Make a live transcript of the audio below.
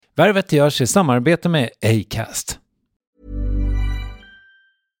Värvet görs i samarbete med Acast.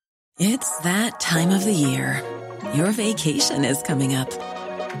 It's that time of the year. Your vacation is coming up.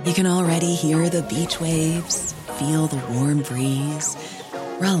 You can already hear the beach waves, feel the warm breeze,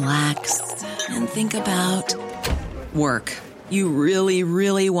 relax, and think about work. You really,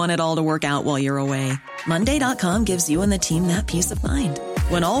 really want it all to work out while you're away. Monday.com gives you and the team that peace of mind.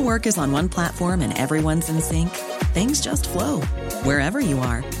 When all work is on one platform and everyone's in sync, things just flow. Wherever you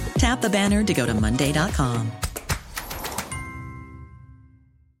are, tap the banner to go to Monday.com.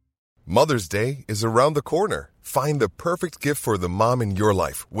 Mother's Day is around the corner. Find the perfect gift for the mom in your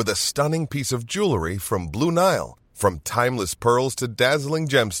life with a stunning piece of jewelry from Blue Nile. From timeless pearls to dazzling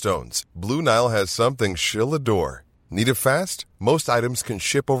gemstones, Blue Nile has something she'll adore. Need it fast? Most items can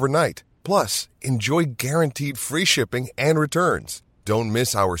ship overnight. Plus, enjoy guaranteed free shipping and returns. Don't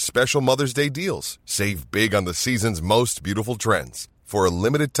miss our special Mother's Day deals. Save big on the season's most beautiful trends. For a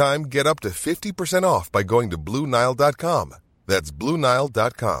limited time, get up to 50% off by going to BlueNile.com. That's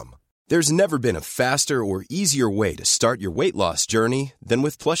BlueNile.com. There's never been a faster or easier way to start your weight loss journey than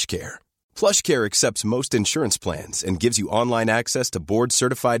with PlushCare. PlushCare accepts most insurance plans and gives you online access to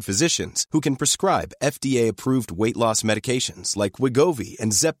board-certified physicians who can prescribe FDA-approved weight loss medications like Wegovy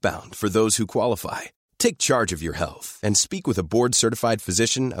and Zepbound for those who qualify. Take charge of your health and speak with a board-certified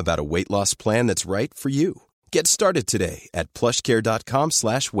physician about a weight loss plan that's right for you. Get started today at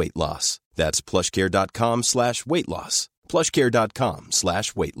plushcare.com/weightloss. That's plushcare.com/weightloss.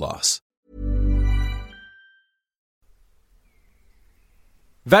 plushcare.com/weightloss.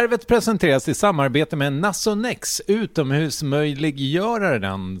 Värvet presenteras i samarbete med Nasonex,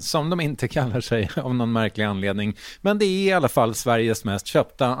 utomhusmöjliggöraren, som de inte kallar sig av någon märklig anledning. Men det är i alla fall Sveriges mest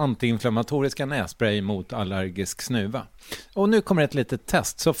köpta antiinflammatoriska nässpray mot allergisk snuva. Och nu kommer ett litet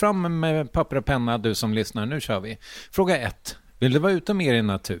test, så fram med papper och penna du som lyssnar, nu kör vi. Fråga 1. Vill du vara ute mer i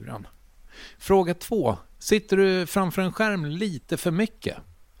naturen? Fråga 2. Sitter du framför en skärm lite för mycket?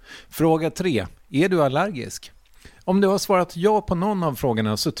 Fråga 3. Är du allergisk? Om du har svarat ja på någon av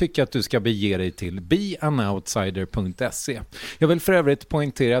frågorna så tycker jag att du ska bege dig till beanoutsider.se. Jag vill för övrigt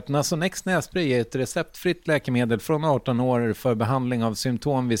poängtera att Nasonex nässpray är ett receptfritt läkemedel från 18 år för behandling av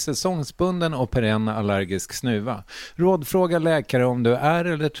symptom vid säsongsbunden och perenn allergisk snuva. Rådfråga läkare om du är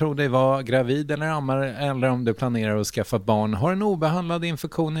eller tror dig vara gravid eller ammar, eller om du planerar att skaffa barn, har en obehandlad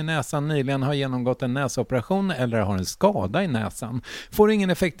infektion i näsan, nyligen har genomgått en näsoperation eller har en skada i näsan. Får ingen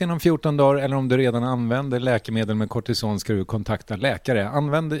effekt inom 14 dagar eller om du redan använder läkemedel med kortison ska du kontakta läkare.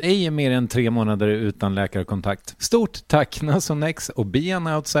 Använd ej mer än 3 månader utan läkarkontakt. Stort tack Nasonex och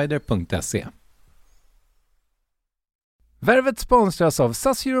beanoutsider.se. Värvet sponsras av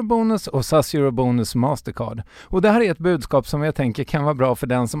SAS Eurobonus och SAS Eurobonus Mastercard. Och det här är ett budskap som jag tänker kan vara bra för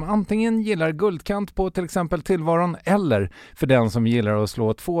den som antingen gillar guldkant på till exempel tillvaron eller för den som gillar att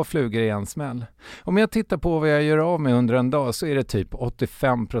slå 2 flugor i en smäll. Om jag tittar på vad jag gör av med under en dag så är det typ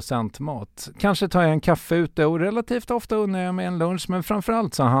 85% mat. Kanske tar jag en kaffe ute och relativt ofta unnar jag mig en lunch, men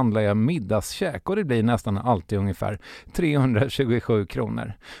framförallt så handlar jag middagskäk och det blir nästan alltid ungefär 327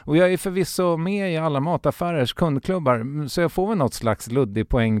 kronor. Och jag är förvisso med i alla mataffärers kundklubbar så jag får väl något slags luddig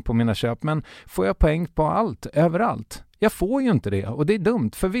poäng på mina köp, men får jag poäng på allt, överallt? Jag får ju inte det och det är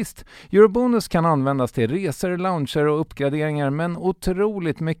dumt, för visst, Eurobonus kan användas till resor, lounger och uppgraderingar, men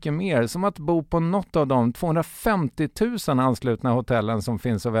otroligt mycket mer, som att bo på något av de 250 000 anslutna hotellen som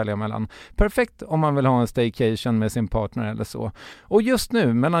finns att välja mellan. Perfekt om man vill ha en staycation med sin partner eller så. Och just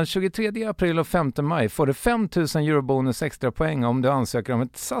nu, mellan 23 april och 5 maj, får du 5 000 Eurobonus extra poäng om du ansöker om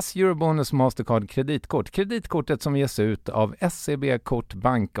ett SAS Eurobonus Mastercard kreditkort. Kreditkortet som ges ut av SEB Kort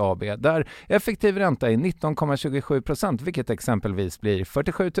Bank AB, där effektiv ränta är 19,27%. Vilket exempelvis blir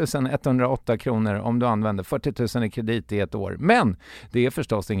 47 108 kronor om du använder 40 000 i kredit i ett år. Men det är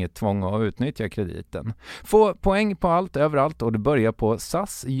förstås inget tvång att utnyttja krediten. Få poäng på allt överallt och du börjar på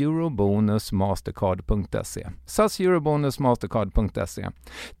saseurobonusmastercard.se. saseurobonusmastercard.se.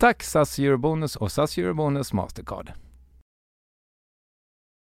 Tack SAS Eurobonus och SAS Eurobonus Mastercard.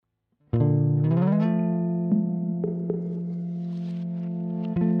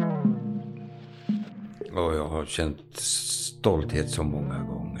 Och jag har känt stolthet så många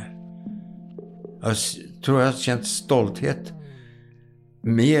gånger. Jag tror jag har känt stolthet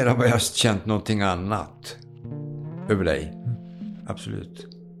mer än vad jag har känt någonting annat över dig. Absolut.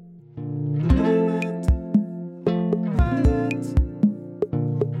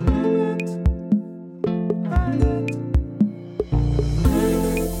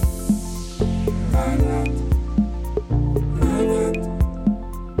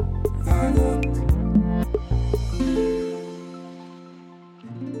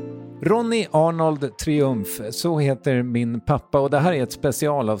 Ronny Arnold Triumf, så heter min pappa, och det här är ett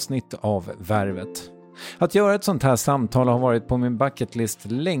specialavsnitt av Värvet. Att göra ett sånt här samtal har varit på min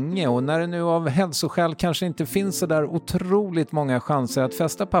bucketlist länge, och när det nu av hälsoskäl kanske inte finns så där otroligt många chanser att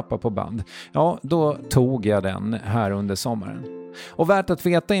fästa pappa på band, ja, då tog jag den här under sommaren. Och värt att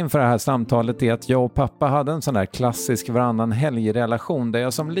veta inför det här samtalet är att jag och pappa hade en sån där klassisk varannan helgrelation där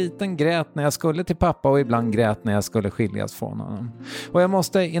jag som liten grät när jag skulle till pappa och ibland grät när jag skulle skiljas från honom. Och jag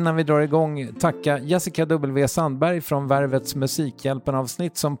måste innan vi drar igång tacka Jessica W. Sandberg från Värvets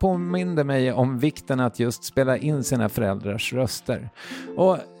Musikhjälpen-avsnitt som påminde mig om vikten att just spela in sina föräldrars röster.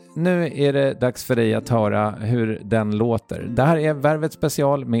 Och nu är det dags för dig att höra hur den låter. Det här är Värvet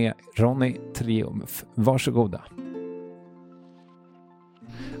special med Ronny Triumf. Varsågoda.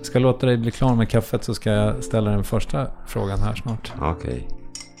 Jag ska låta dig bli klar med kaffet, så ska jag ställa den första frågan här snart. Okej.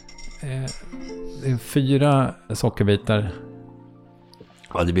 Det är 4 sockerbitar.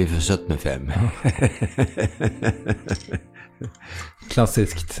 Ja, det blir för sött med 5.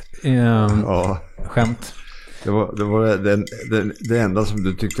 Klassiskt skämt. Det var det enda som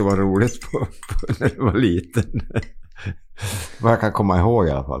du tyckte var roligt på när du var liten. Vad jag kan komma ihåg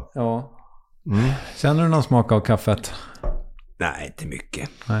i alla fall. Ja. Känner du någon smak av kaffet? Nej, inte mycket.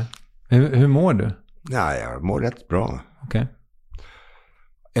 Nej. Hur mår du? Ja, jag mår rätt bra. Okej.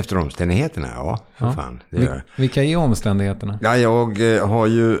 Efter omständigheterna, ja. För fan. Det gör. Vilka är omständigheterna? Ja, jag har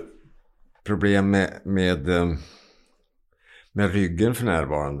ju problem med ryggen för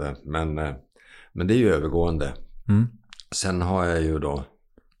närvarande. Men det är ju övergående. Mm. Sen har jag ju då,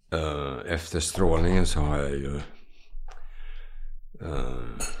 efter strålningen så har jag ju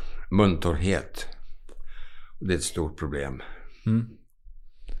muntorrhet. Det är ett stort problem. Mm.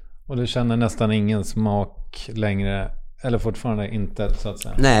 Och du känner nästan ingen smak längre, eller fortfarande inte, så att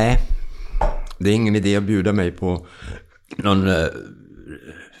säga? Nej, det är ingen idé att bjuda mig på någon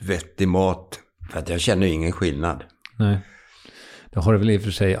vettig mat, för att jag känner ingen skillnad. Nej, det har det väl i och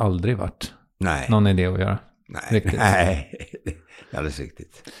för sig aldrig varit. Nej. Någon idé att göra. Nej, nej. Det är alldeles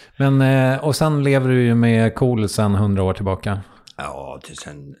riktigt. Men, och sen lever du ju med KOL sedan 100 år tillbaka. Ja, till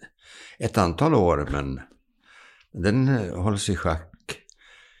sen ett antal år, men den hålls i schack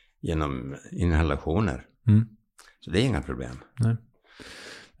genom inhalationer. Mm. Så det är inga problem. Nej.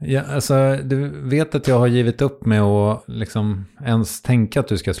 Ja, alltså, du vet att jag har givit upp med att liksom ens tänka att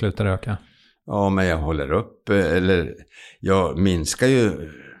du ska sluta röka. Ja, men jag håller upp, eller jag minskar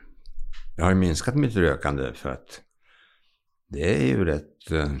ju, jag har ju minskat mitt rökande för att det är ju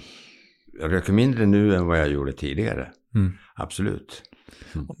rätt, jag röker mindre nu än vad jag gjorde tidigare. Mm. Absolut.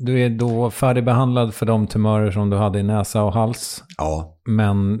 Mm. Du är då färdigbehandlad för de tumörer som du hade i näsa och hals. Ja.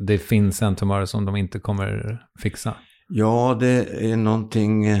 Men det finns en tumör som de inte kommer fixa. Ja, det är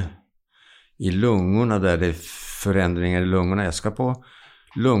någonting i lungorna där det är förändringar i lungorna. Jag ska på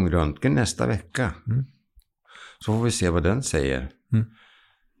lungröntgen nästa vecka. Mm. Så får vi se vad den säger. Mm.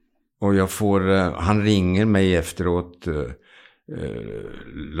 Och jag får, han ringer mig efteråt,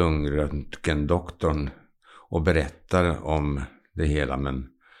 lungröntgendoktorn, och berättar om det hela.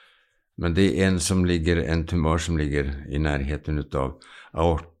 Men det är en tumör som ligger i närheten av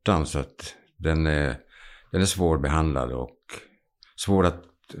aortan, så att den är svårbehandlad och svår att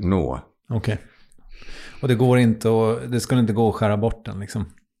nå. Okej. Och det går inte det skulle inte gå att skära bort den liksom?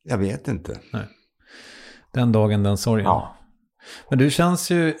 Jag vet inte. Nej. Den dagen, den sorgen. Ja. Men du känns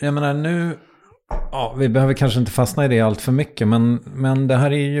ju, jag menar nu, ja, vi behöver kanske inte fastna i det allt för mycket, men det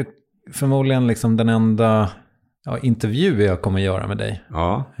här är ju förmodligen liksom den enda intervju jag kommer göra med dig.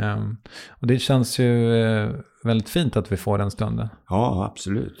 Ja. Och det känns ju väldigt fint att vi får den stunden. Ja,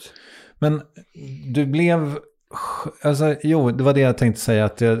 absolut. Men du blev, alltså, det var det jag tänkte säga,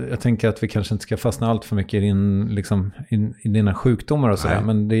 att jag tänker att vi kanske inte ska fastna allt för mycket i dina sjukdomar och sådär,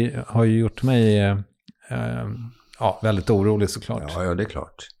 men det har ju gjort mig väldigt orolig såklart. Ja, det är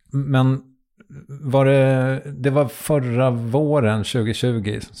klart. Men det var förra våren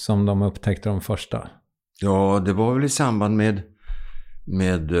 2020 som de upptäckte de första? Ja, det var väl i samband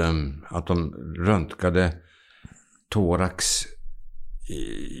med att de röntgade thorax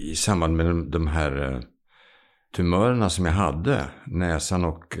i samband med de här tumörerna som jag hade, näsan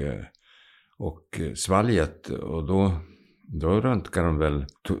och svalget, och då röntgade de väl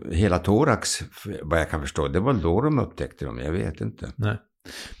hela thorax, vad jag kan förstå. Det var då de upptäckte dem, jag vet inte. Nej.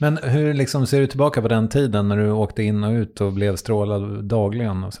 Men hur liksom ser du tillbaka på den tiden när du åkte in och ut och blev strålad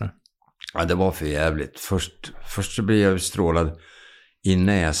dagligen och sådär? Ja, det var för jävligt. Först så blev jag strålad i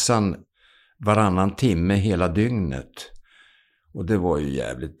näsan varannan timme hela dygnet. Och det var ju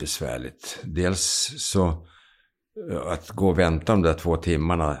jävligt besvärligt. Dels så att gå och vänta de där 2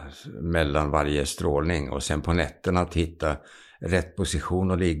 timmarna mellan varje strålning, och sen på nätterna att hitta rätt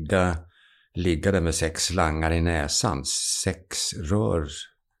position och ligga där med 6 slangar i näsan. 6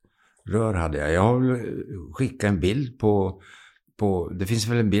 rör hade jag. Jag har skickat en bild på det finns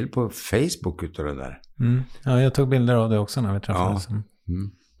väl en bild på Facebook utav det där. Ja, jag tog bilder av det också när vi träffades. Ja.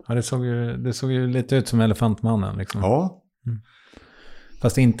 Ja, det såg ju lite ut som Elefantmannen liksom. Ja.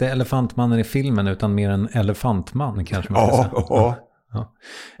 Fast inte Elefantmannen i filmen utan mer en elefantman kanske man ska säga. Ja.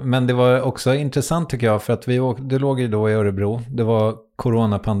 Men det var också intressant tycker jag för att du låg ju då i Örebro. Det var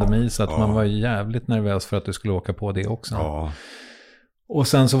coronapandemi så att man var jävligt nervös för att du skulle åka på det också. Ja. Och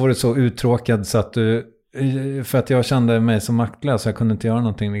sen så var du så uttråkad så att för att jag kände mig så maktlös så jag kunde inte göra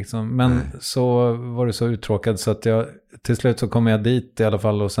någonting liksom. Men så var du så uttråkad så att till slut så kom jag dit i alla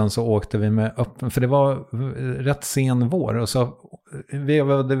fall och sen så åkte vi med öppen, för det var rätt sen vår och så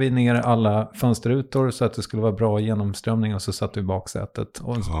vevade vi ner alla fönsterrutor så att det skulle vara bra genomströmning och så satt vi i baksätet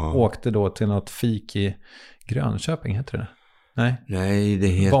och åkte då till något fik i Grönköping heter det? Nej, det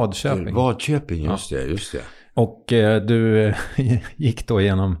heter Vadköping, just det. Och du gick då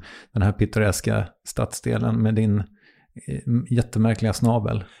genom den här pittoreska stadsdelen med din jättemärkliga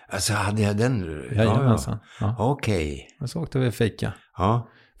snabel. Alltså hade jag den? Jajamensan. Ja. Okej. Och så åkte vi fika. Ja.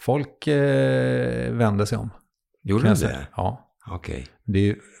 Folk vände sig om. Gjorde du det? Ja. Okej. Det är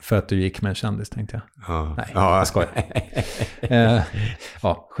ju för att du gick med en kändis tänkte jag. Ja. Nej, jag skojar.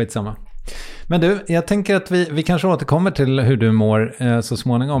 Ja, skitsamma. Men du, jag tänker att vi kanske återkommer till hur du mår så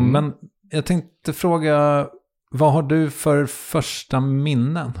småningom. Men jag tänkte fråga, vad har du för första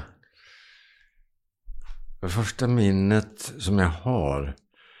minnen? Det första minnet som jag har,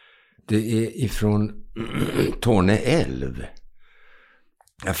 det är ifrån Torne älv.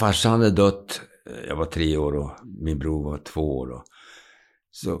 Farsan hade dött, jag var 3 år och min bror var 2 år. Och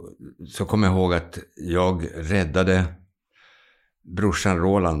så kommer jag ihåg att jag räddade brorsan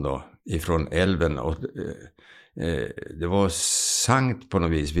Roland då ifrån älven och det var sankt på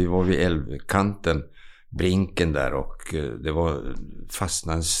något vis. Vi var vid älvkanten, brinken där och det var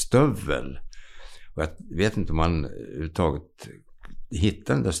fastnade en stövel. Och jag vet inte om man överhuvudtaget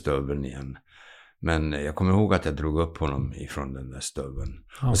hittade den där stöveln igen. Men jag kommer ihåg att jag drog upp honom ifrån den där stöveln.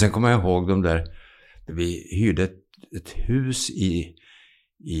 Ja. Och sen kommer jag ihåg de där, vi hyrde ett hus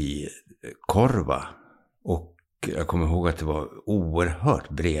i Korva. Och jag kommer ihåg att det var oerhört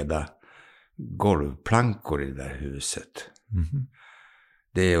breda golvplankor i det där huset.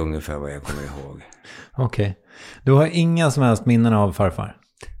 Det är ungefär vad jag kommer ihåg. Okej. Du har inga som helst minnen av farfar?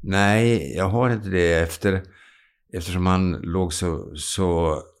 Nej, jag har inte det eftersom han låg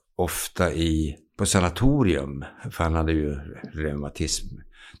så ofta på sanatorium. För han hade ju reumatism.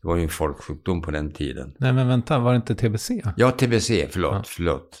 Det var ju en folksjukdom på den tiden. Nej men vänta, var det inte TBC? Ja, TBC,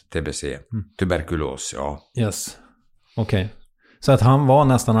 förlåt. TBC. Tuberkulos, ja. Yes, okej. Så att han var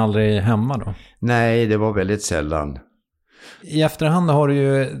nästan aldrig hemma då? Nej, det var väldigt sällan. I efterhand har du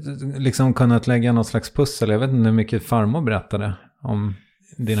ju liksom kunnat lägga något slags pussel. Jag vet inte hur mycket farmor berättade om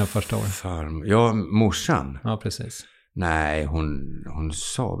dina första år. Ja, morsan. Ja, precis. Nej, hon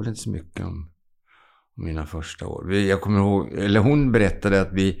sa väl inte så mycket om mina första år. Jag kommer ihåg, eller hon berättade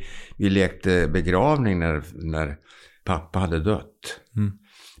att vi lekte begravning när pappa hade dött.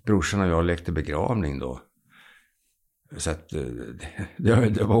 Brorsan och jag lekte begravning då. Så att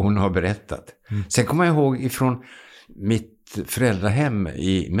det var hon har berättat. Sen kommer jag ihåg ifrån mitt föräldrahem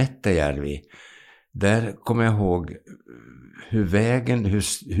i Mättäjärvi. Där kommer jag ihåg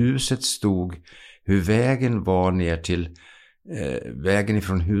hur huset stod, hur vägen var ner till vägen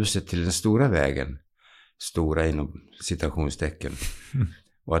ifrån huset till den stora vägen. Stora inom citationstecken.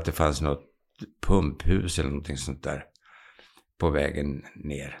 Och att det fanns något pumphus eller någonting sånt där på vägen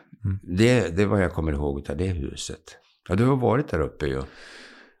ner. Det var jag kommer ihåg av det huset. Ja, du har varit där uppe ju.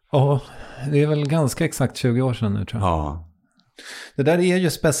 Ja, det är väl ganska exakt 20 år sedan nu tror jag. Ja. Det där är ju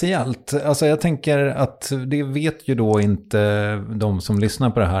speciellt. Alltså jag tänker att det vet ju då inte de som lyssnar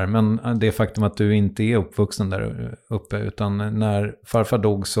på det här. Men det faktum att du inte är uppvuxen där uppe. Utan när farfar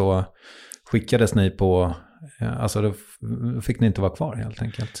dog så skickades ni på... Alltså då fick ni inte vara kvar helt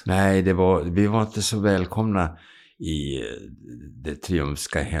enkelt. Nej, vi var inte så välkomna i det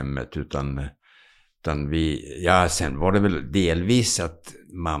triumfska hemmet utan sen var det väl delvis att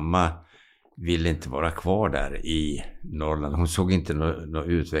mamma ville inte vara kvar där i Norrland. Hon såg inte några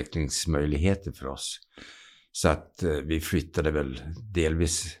utvecklingsmöjligheter för oss. Så att vi flyttade väl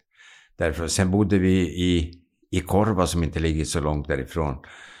delvis därifrån. Sen bodde vi i Korva som inte ligger så långt därifrån.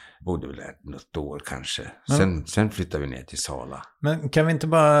 Bodde väl något år kanske. Sen flyttade vi ner till Sala. Men kan vi inte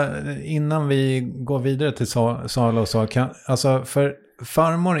bara, innan vi går vidare till Sala och så, alltså för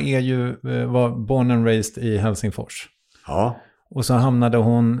farmor var born and raised i Helsingfors. Ja. Och så hamnade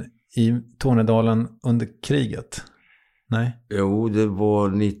hon i Tornedalen under kriget. Nej. Jo, det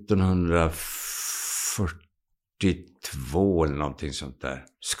var 1942 eller någonting sånt där.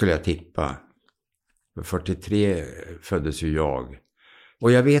 Skulle jag tippa. 43 föddes ju jag.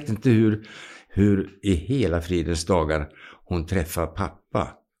 Och jag vet inte hur i hela fridens dagar hon träffar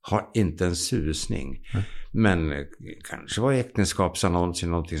pappa. Har inte en susning. Men kanske var äktenskapsannons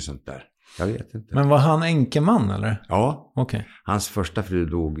eller någonting sånt där. Jag vet inte. Men var han enkeman eller? Ja. Okej. Hans första fru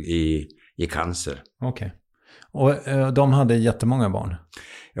dog i cancer. Okej. Och de hade jättemånga barn?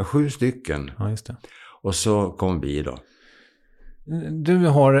 Ja, 7 stycken. Ja, just det. Och så kom vi då. Du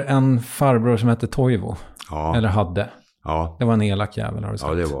har en farbror som heter Toivo. Ja. Eller hade. Ja. Det var en elak jävel, har du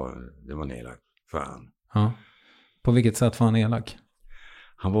sagt. Ja, det var en elak. Fan. Ja. På vilket sätt var han elak?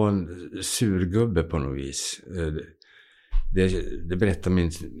 Han var en surgubbe på något vis. Det berättar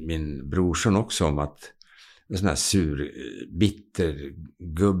min brorson också om, att en sån här bitter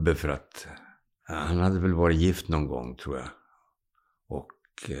gubbe, för att han hade väl varit gift någon gång, tror jag. Och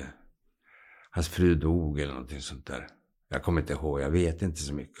hans fru dog eller någonting sånt där. Jag kommer inte ihåg, jag vet inte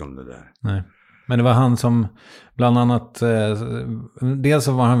så mycket om det där. Nej. Men det var han som bland annat, dels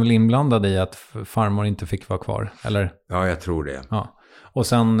så var han väl inblandad i att farmor inte fick vara kvar, eller? Ja, jag tror det. Ja. Och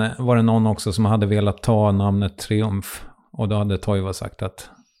sen var det någon också som hade velat ta namnet Triumf. Och då hade Toivo sagt att...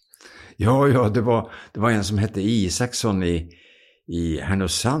 Ja, det var en som hette Isaksson i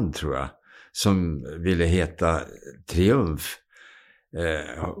Härnösand, tror jag, som ville heta Triumf.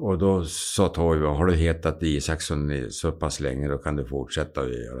 Och då sa Toivo, har du hetat Isaksson så pass länge, då kan du fortsätta att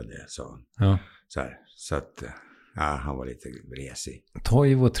göra det, sa han. Ja. Så att han var lite vresig.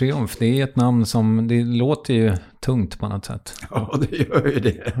 Toivo Triumf, det är ett namn som, det låter ju tungt på något sätt. Ja, det gör ju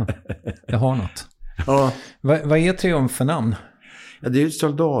det. Ja, det har något. Ja. Vad är Triumf för namn? Ja, det är ju ett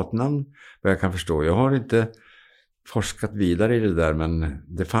soldatnamn, vad jag kan förstå. Jag har inte forskat vidare i det där, men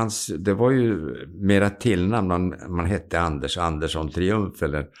det var ju mera tillnamn. Man hette Andersson Triumf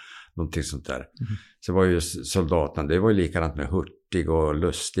eller någonting sånt där. Så var ju soldaterna, det var ju likadant med Hurtig och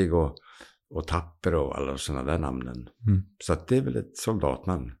Lustig och Tapper och alla sådana där namnen. Så att det är väl ett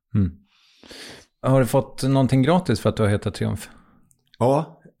soldatnamn. Har du fått någonting gratis för att du har hetat Triumf?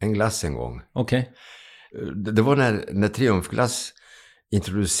 Ja, en glass en gång. Okej. Det var när Triumfglass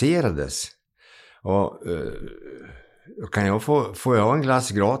introducerades. Och får jag en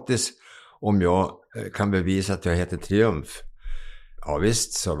glass gratis om jag kan bevisa att jag heter Triumf? Ja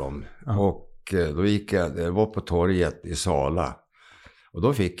visst, sa de. Ja. Och då gick jag var på torget i Sala. Och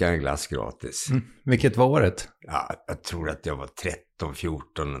då fick jag en glass gratis. Vilket var året? Ja, jag tror att jag var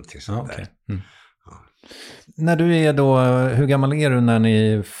 13-14 någonting sånt där. Ja. När du är då, hur gammal är du när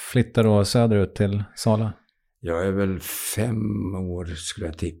ni flyttar då söderut till Sala? Jag är väl 5 år skulle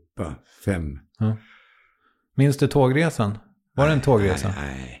jag tippa. 5. Ja. Minns du tågresan? Var det en tågresa?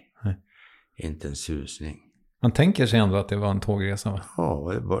 Nej. Inte en susning. Man tänker sig ändå att det var en tågresa, va?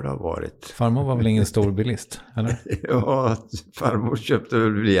 Ja, det borde ha varit. Farmor var väl ingen stor bilist, eller? Ja, farmor köpte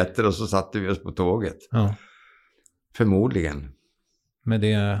väl biljetter och så satte vi oss på tåget. Ja. Förmodligen. Med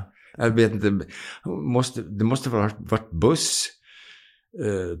det... Jag vet inte, det måste ha varit buss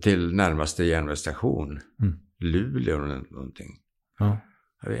till närmaste järnvägsstation. Luleå eller någonting. Ja.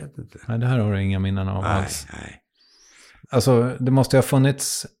 Jag vet inte. Nej, det här har du inga minnen av alls. Nej. Alltså, det måste ha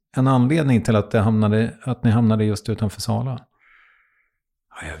funnits en anledning till att ni hamnade just utanför Sala.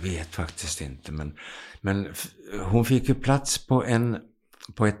 Ja, jag vet faktiskt inte. Men hon fick ju plats på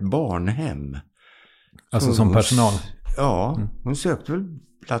ett barnhem. Alltså som personal? Ja, hon sökte väl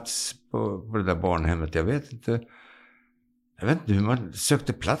plats på det där barnhemmet. Jag vet inte hur man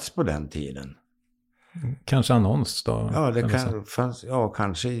sökte plats på den tiden. Kanske annons då? Ja,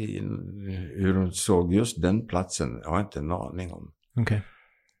 kanske hur hon såg just den platsen. Jag har inte en aning om. Okej.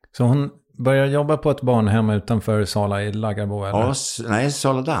 Så hon började jobba på ett barnhem utanför Sala i Laggarbo, eller? Ja, nej,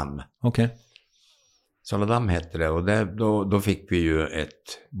 Saladam. Okej. Saladam hette det, och då fick vi ju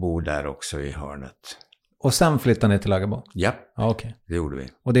ett bord där också i hörnet. Och sen flyttade ni till Laggarbo? Ja, okej. Det gjorde vi.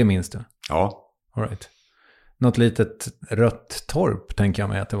 Och det minns du? Ja. All right. Något litet rött torp tänker jag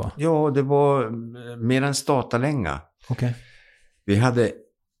mig att det var. Ja, det var mer en statarlänga. Okej. Vi hade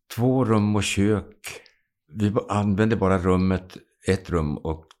 2 rum och kök. Vi använde bara ett rum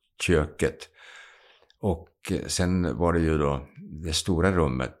och köket. Och sen var det ju då det stora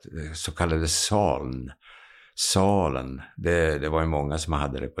rummet, så kallade salen. Det var ju många som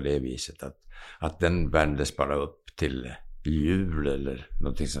hade det på det viset. Att den vändes bara upp till jul eller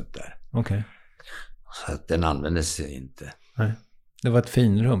någonting sånt där. Okej. Så att den användes inte. Nej. Det var ett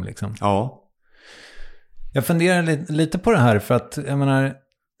finrum liksom. Ja. Jag funderar lite på det här för att, jag menar,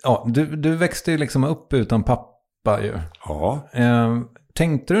 ja, du växte ju liksom upp utan pappa ju. Ja.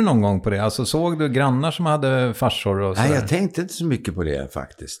 Tänkte du någon gång på det? Alltså såg du grannar som hade farsor och så? Nej, jag tänkte inte så mycket på det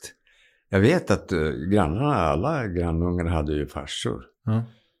faktiskt. Jag vet att grannarna, alla grannungar hade ju farsor. Ja.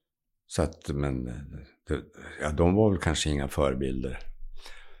 Så att, men de var väl kanske inga förebilder.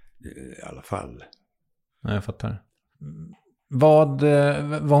 I alla fall. Nej, jag fattar.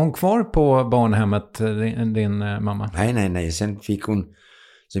 Var hon kvar på barnhemmet, din mamma? Nej. Sen fick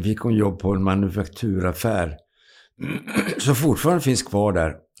hon jobb på en manufakturaffär. Så fortfarande finns kvar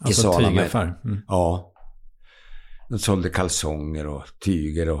där i Sala. Alltså tygaffär? Mm. Ja. De sålde kalsonger och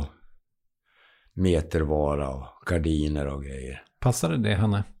tyger och metervara och gardiner och grejer. Passade det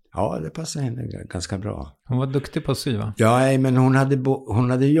henne? Ja, det passade henne ganska bra. Hon var duktig på att syva. Ja, men hon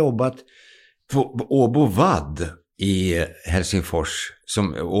hade jobbat på Åbo Vadd i Helsingfors.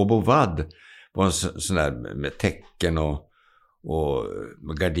 Som Åbo Vadd var en sån där med tecken och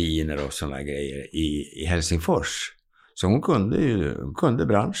gardiner och såna grejer i Helsingfors. Så hon kunde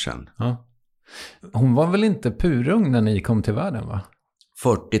branschen. Ja. Hon var väl inte purung när ni kom till världen, va?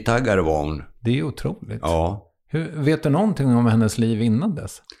 40-taggare var hon. Det är otroligt. Ja. Vet du någonting om hennes liv innan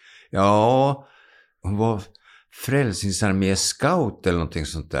dess? Ja, hon var Frälsningsarmé-scout eller någonting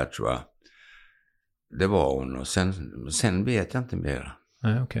sånt där, tror jag. Det var hon. Och sen vet jag inte mer.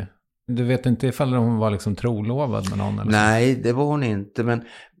 Nej, okej. Du vet inte ifall hon var liksom trolovad med någon? Eller nej, det var hon inte. Men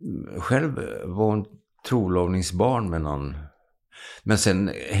själv var hon trolovningsbarn med någon. Men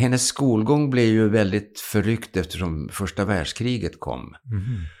sen, hennes skolgång blev ju väldigt förryckt eftersom första världskriget kom. Mm.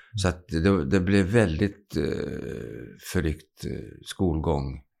 Så att det blev väldigt förryckt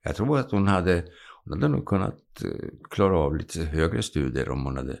skolgång. Jag tror att hon hade nog kunnat klara av lite högre studier om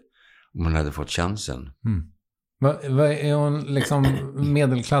hon hade fått chansen. Mm. Är hon liksom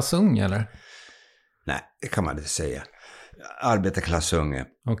medelklassung eller? Nej, det kan man inte säga. Arbetarklassunge.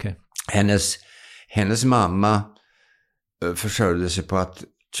 Okej. Hennes mamma försörjde sig på att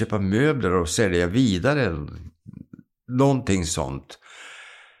köpa möbler och sälja vidare. Någonting sånt.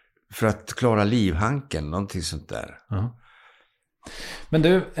 För att klara livhanken, någonting sånt där. Uh-huh. Men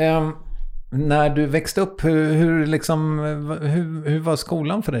du, när du växte upp, hur var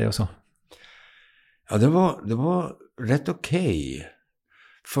skolan för dig och så? Ja, det var rätt okej.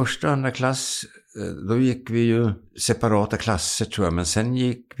 Första och andra klass, då gick vi ju separata klasser tror jag. Men sen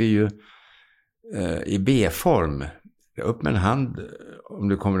gick vi ju i B-form. Upp med en hand om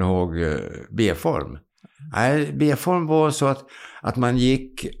du kommer ihåg B-form. Nej, B-form var så att man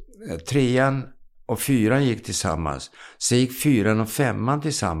gick 3:an och 4:an gick tillsammans. Så gick 4:an och 5:an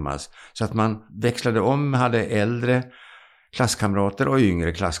tillsammans. Så att man växlade om, hade äldre klasskamrater och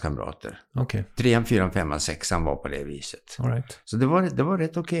yngre klasskamrater. Okay. 3:an, 4:an, 5:an, 6:an var på det viset. All right. Så det var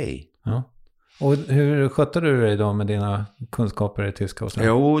rätt okej. Ja. Och hur skötte du dig då med dina kunskaper i tyska och så?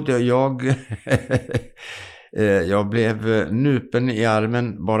 Jo, jag blev nupen i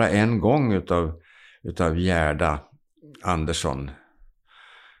armen bara en gång utav Gerda Andersson.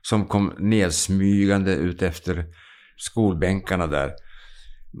 Som kom nedsmygande ut efter skolbänkarna där.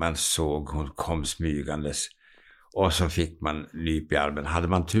 Man såg hon kom smygandes. Och så fick man nyp i armen. Hade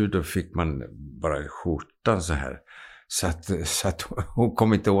man tur då fick man bara skjortan så här. Så att hon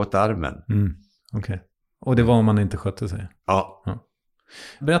kom inte åt armen. Mm, okej. Okay. Och det var om man inte skötte sig? Ja.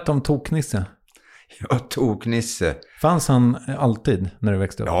 Berätta om Toknisse. Ja, Toknisse. Fanns han alltid när du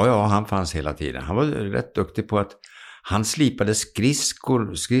växte upp? Ja, han fanns hela tiden. Han var rätt duktig på att han slipade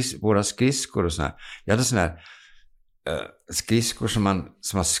våra skridskor och sådär. Jag hade sådana här skridskor som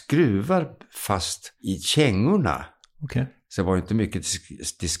man skruvar fast i kängorna. Okay. Så det var inte mycket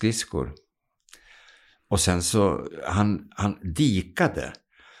till skridskor. Och sen så han dikade.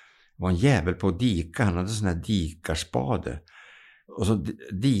 Det var en jävel på att dika. Han hade sån här dikarspade. Och så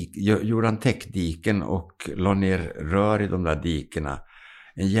gjorde han täckdiken och la ner rör i de där dikerna.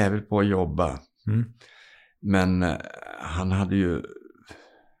 En jävel på att jobba. Mm. Men han hade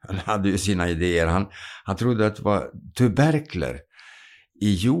ju sina idéer. Han trodde att det var tuberkler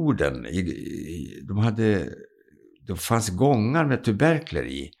i jorden. Det fanns gångar med tuberkler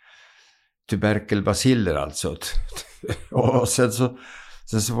i. Tuberkelbaciller alltså. Och sen så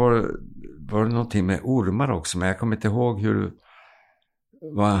var det någonting med ormar också. Men jag kommer inte ihåg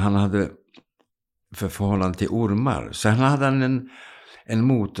vad han hade för förhållande till ormar. Så han hade en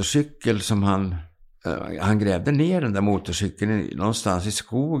motorcykel som han grävde ner den där motorcykeln någonstans i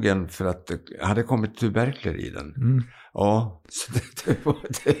skogen för att det hade kommit tuberkler i den. Mm. Ja. Så det.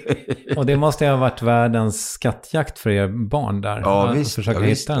 Och det måste ha varit världens skattjakt för er barn där. Ja, visst. Försöka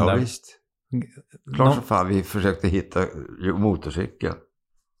hitta den där. Visst. Klart så fan vi försökte hitta motorcykeln.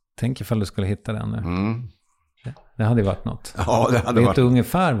 Tänk ifall du skulle hitta den nu. Mm. Det hade varit något. Ja, det hade Vet varit. du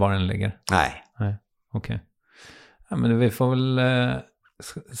ungefär var den ligger? Nej. Okej. Ja, men vi får väl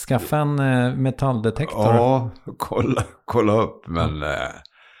skaffa en metalldetektor. Ja, kolla upp. Men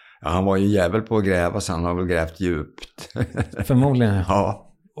han var ju jävel på att gräva, så han har väl grävt djupt. Förmodligen. Ja.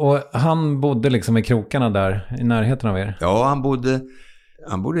 Och han bodde liksom i krokarna där, i närheten av er? Ja,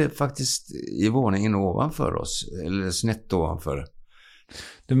 han bodde faktiskt i våningen ovanför oss. Eller snett ovanför.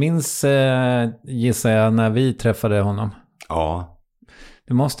 Du minns, gissar jag, när vi träffade honom? Ja.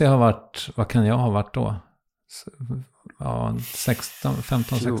 Det måste ha varit, vad kan jag ha varit då? Ja, 15,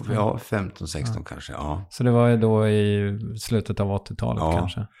 16. Ja, 15, 16 kanske, ja. Så det var ju då i slutet av 80-talet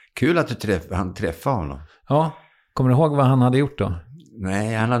kanske. Kul att han träffade honom. Ja, kommer du ihåg vad han hade gjort då?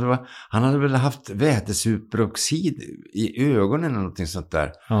 Nej, han hade väl haft vätesuperoxid i ögonen eller någonting sånt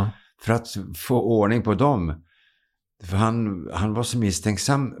där. Ja. För att få ordning på dem. För han var så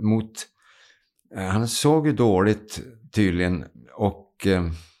misstänksam mot... Han såg ju dåligt tydligen. Och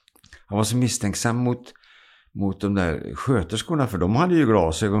han var så misstänksam mot de där sköterskorna. För de hade ju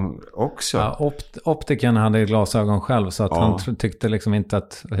glasögon också. Ja, optiken hade glasögon själv. Så att han tyckte liksom inte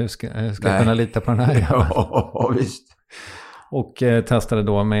att... Hur ska jag kunna lita på den här? Ja, visst. Och testade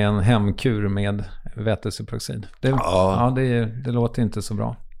då med en hemkur med vätesuperoxid. Det låter inte så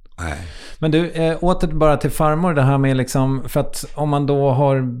bra. Nej. Men du, åter bara till farmor, det här med liksom, för att om man då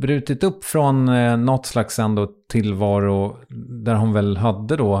har brutit upp från något slags ändå tillvaro där hon väl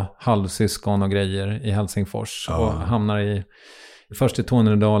hade då halvsyskon och grejer i Helsingfors och hamnar först i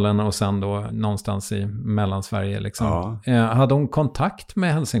Tornedalen och sen då någonstans i Mellansverige liksom. Hade hon kontakt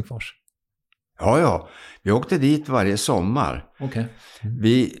med Helsingfors? Ja. Vi åkte dit varje sommar. Okej.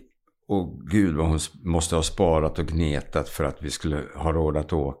 Gud vad hon måste ha sparat och gnetat för att vi skulle ha råd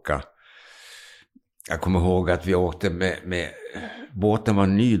att åka. Jag kommer ihåg att vi åkte med båten var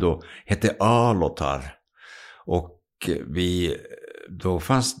ny då, hette Alotar. Och då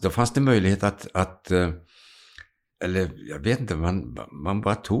fanns det möjlighet att eller jag vet inte, man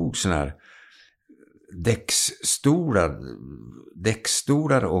bara tog sån här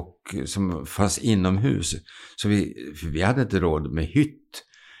däckstolar och som fanns inomhus. Så vi hade inte råd med hytt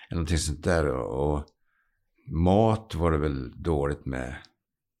eller någonting sånt där, och mat var det väl dåligt med.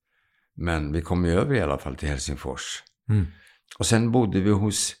 Men vi kom ju över i alla fall till Helsingfors. Och sen bodde vi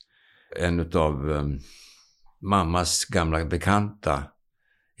hos en av mammas gamla bekanta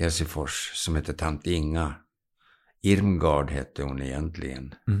i Helsingfors som hette tant Inga. Irmgard hette hon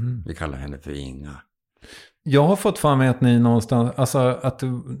egentligen. Vi kallar henne för Inga. Jag har fått för mig att ni någonstans, alltså att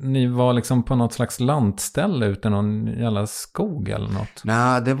ni var liksom på något slags lantställe ute i någon jävla skog eller något.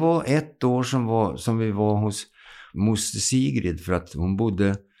 Nej, det var ett år som vi var hos moster Sigrid, för att hon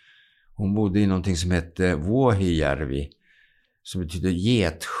bodde i någonting som hette Vuohijärvi, som betyder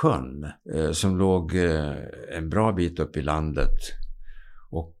Getsjön, som låg en bra bit upp i landet.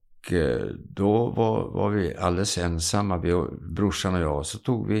 Och då var vi alldeles ensamma, brorsan och jag, och så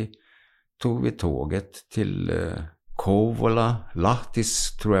tog vi tåget till Kouvola.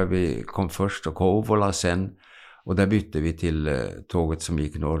 Lahtis tror jag vi kom först, och Kouvola sen. Och där bytte vi till tåget som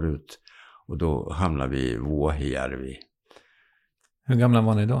gick norrut. Och då hamnade vi i Vuohijärvi. Hur gamla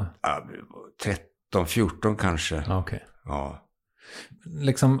var ni då? 13-14 kanske. Okej. Ja.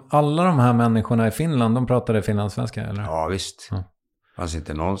 Liksom alla de här människorna i Finland, de pratade finlandssvenska eller? Ja, visst. Det fanns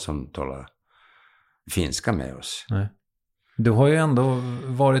inte någon som talade finska med oss. Nej. Du har ju ändå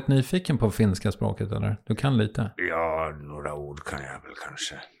varit nyfiken på finska språket, eller? Du kan lite? Ja, några ord kan jag väl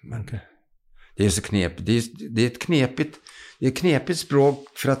kanske. Men det är så knepigt. Det är ett knepigt språk,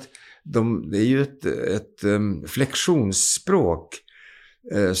 för att det är ju ett flexionsspråk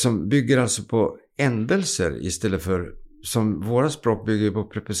som bygger alltså på ändelser istället för, som våra språk bygger på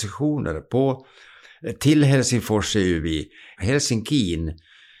prepositioner. Till Helsingfors är ju vi Helsinkiin,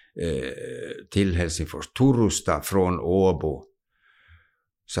 till Helsingfors, Turusta från Åbo.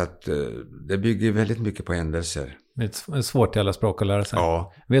 Så att det bygger väldigt mycket på ändelser. Det är svårt i alla språk att lära sig.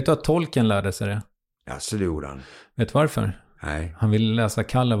 Ja. Vet du att Tolkien lärde sig det? Ja, så det gjorde han. Vet du varför? Nej. Han ville läsa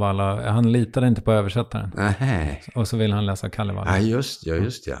Kalevala. Han litade inte på översättaren. Nej. Och så ville han läsa Kalevala. Ja, just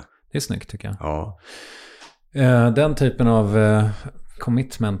ja. Det är snyggt tycker jag. Ja. Den typen av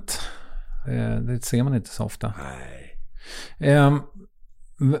commitment, det ser man inte så ofta. Nej.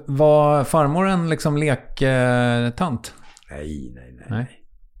 Var farmor en liksom lektant? Nej.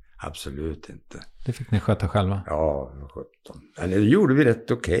 Absolut inte. Det fick ni sköta själva? Ja, 17. Eller det gjorde vi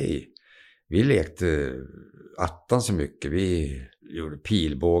rätt okej. Vi lekte attan så mycket. Vi gjorde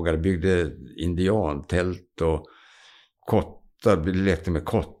pilbågar, byggde indiantält och kottar. Vi lekte med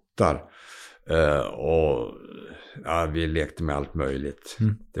kottar. Och vi lekte med allt möjligt.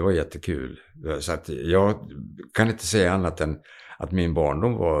 Det var jättekul. Så att jag kan inte säga annat än att min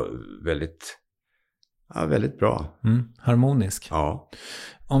barndom var väldigt Ja, väldigt bra. Harmonisk. Ja.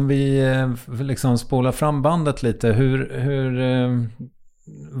 Om vi liksom spolar fram bandet lite,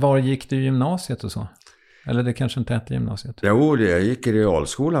 var gick du i gymnasiet och så? Eller det kanske inte hette gymnasiet? Jo, jag gick i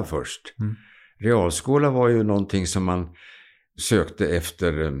realskolan först. Realskola var ju någonting som man sökte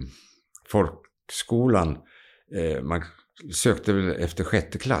efter folkskolan. Man sökte väl efter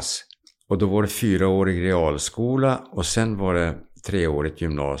 6:e klass. Och då var det 4-årig realskola och sen var det 3-årigt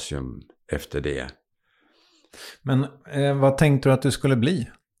gymnasium efter det. Men vad tänkte du att du skulle bli?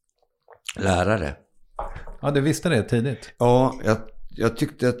 Lärare. Ja, du visste det tidigt. Ja, jag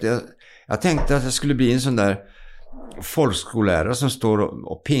tyckte att jag tänkte att jag skulle bli en sån där folkskollärare som står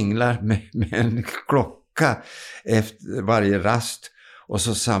och pinglar med en klocka efter varje rast och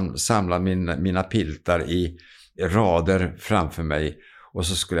så samlar mina piltar i rader framför mig och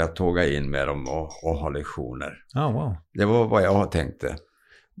så skulle jag tåga in med dem och ha lektioner. Ja, wow. Det var vad jag tänkte.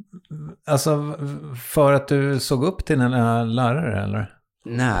 Alltså för att du såg upp till en lärare eller?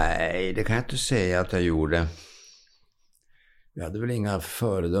 Nej, det kan jag inte säga att jag gjorde. Jag hade väl inga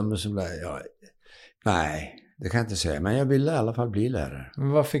föredömen som lärare. Nej, det kan jag inte säga. Men jag ville i alla fall bli lärare. Men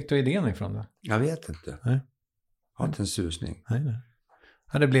var fick du idén ifrån då? Jag vet inte. Nej. Jag har inte en susning. Nej.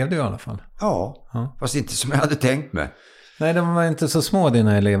 Ja, det blev det i alla fall. Ja, fast inte som jag hade tänkt mig. Nej, de var inte så små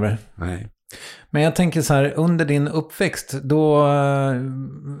dina elever. Nej. Men jag tänker så här, under din uppväxt, då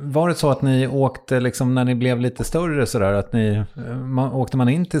var det så att ni åkte liksom när ni blev lite större sådär, att åkte man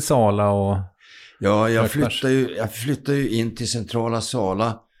in till Sala och... Ja, jag flyttade ju in till centrala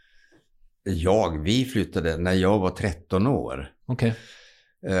Sala. Vi flyttade när jag var 13 år. Okej.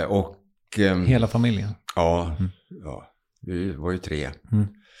 Och... Hela familjen? Ja, vi var ju 3.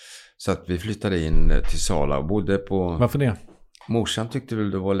 Så att vi flyttade in till Sala och bodde på... Varför det? Morsan tyckte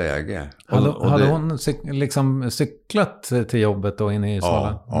väl det var läge. Hade hon liksom cyklat till jobbet då inne i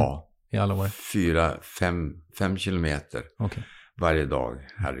Sala? Ja. I alla år? 4-5 kilometer varje dag.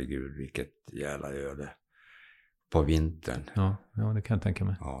 Herregud, vilket jävla öde. På vintern. Ja, det kan jag tänka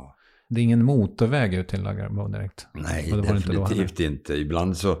mig. Ja. Det är ingen motorväg ut till Laggarbo direkt? Nej, definitivt inte.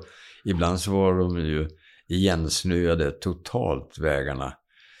 Ibland så var de ju igensnöade totalt vägarna.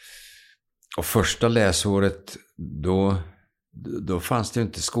 Och första läsåret då fanns det ju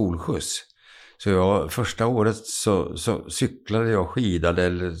inte skolskjuts. Så första året så cyklade jag, skidade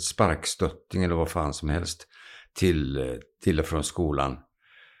eller sparkstötting eller vad fan som helst till och från skolan.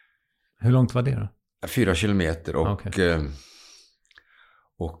 Hur långt var det då? 4 kilometer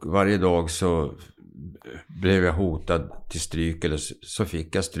och varje dag så blev jag hotad till stryk eller så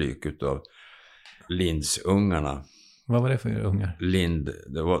fick jag stryk utav Lindsungarna. Vad var det för ungar? Lind,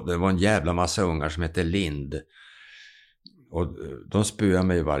 det var en jävla massa ungar som hette Lind. Och de spöade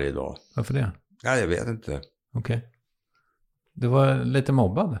mig varje dag. Varför det? Ja, jag vet inte. Okej. Du var lite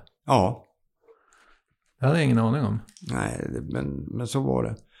mobbad? Ja. Det hade jag ingen aning om. Nej, men så var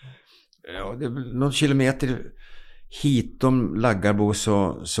det. Ja, det är någon kilometer hit om Laggarbo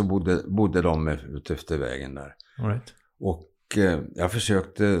så bodde de ute efter vägen där. All right. Och jag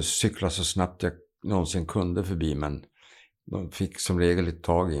försökte cykla så snabbt jag någonsin kunde förbi, men de fick som regel ett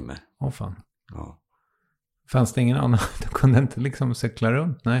tag i mig. Åh fan. Ja. Fanns det ingen annan? Du kunde inte liksom cykla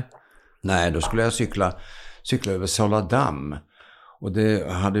runt? Nej, då skulle jag cykla över Sala damm. Och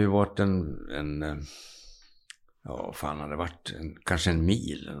det hade ju varit kanske en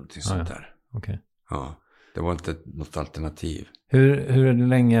mil eller någonting sånt där. Okej. Ja, det var inte något alternativ. Hur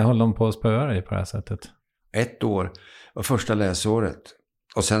länge höll de på att spöa dig på det här sättet? 1 år var första läsåret.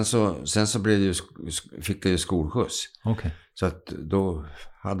 Och sen så blev fick jag ju skolskjuts. Okej. Så att då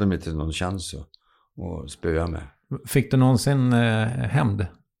hade de inte någon chans att spöa mig. Fick du någonsin hämnd?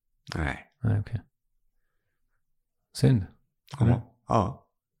 Nej. Nej, okej. Synd. Ja.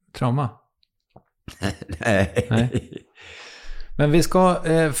 Trauma? Nej. Men vi ska,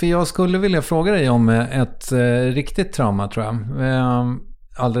 för jag skulle vilja fråga dig om ett riktigt trauma tror jag.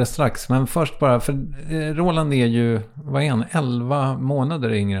 Alldeles strax. Men först bara, för Roland är ju, vad är han, 11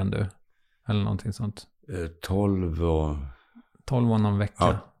 månader yngre än du? Eller någonting sånt. 12 och någon vecka.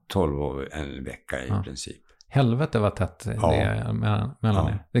 Ja, 12 och en vecka i princip. Helvete var tätt det mellan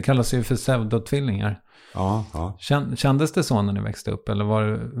er. Det kallas ju för pseudotvillingar. Ja. Kändes det så när ni växte upp? Eller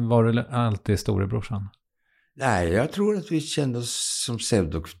var du alltid storebrorsan? Nej, jag tror att vi kände oss som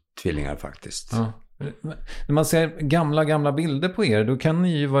pseudotvillingar faktiskt. Ja. När man ser gamla bilder på er, då kan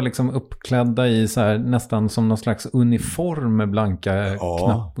ni ju vara liksom uppklädda i så här, nästan som någon slags uniform med blanka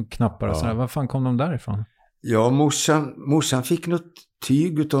knappar och sådär. Var fan kom de därifrån? Ja, morsan fick något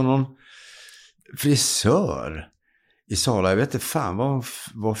tyg utav någon frisör i Sala. Jag vet inte fan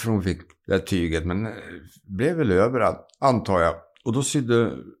varför hon fick det tyget, men det blev väl överallt, antar jag. Och då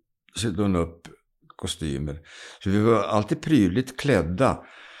sydde hon upp kostymer. Så vi var alltid prydligt klädda.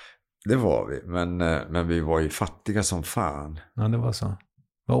 Det var vi, men vi var ju fattiga som fan. Ja, det var så.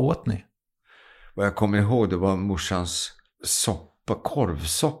 Vad åt ni? Vad jag kommer ihåg, det var morsans soppa,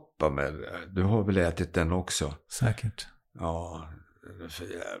 korvsoppa med. Du har väl ätit den också? Säkert. Ja, det är för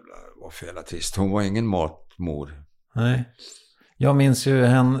jävla, vad för jävla trist. Hon var ingen matmor. Nej. Jag minns ju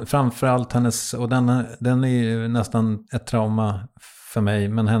framförallt hennes, och den är ju nästan ett trauma för mig,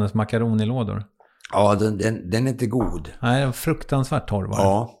 men hennes makaronilådor. Ja, den är inte god. Nej, den är fruktansvärt torr var det.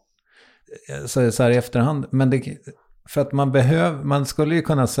 Ja. Så här i efterhand, men det, för att man skulle ju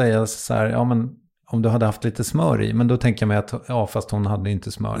kunna säga så här, ja men om du hade haft lite smör i, men då tänker jag mig att, ja fast hon hade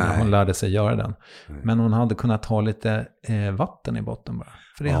inte smör när hon lärde sig göra den. Men hon hade kunnat ha lite vatten i botten bara,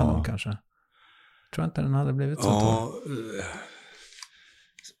 för det hade hon kanske. Tror inte den hade blivit så torr.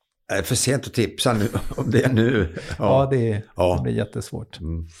 Det är för sent att tipsa nu, om det är nu. Ja, det blir jättesvårt.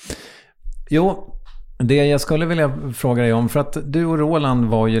 Jo, det jag skulle vilja fråga dig om, för att du och Roland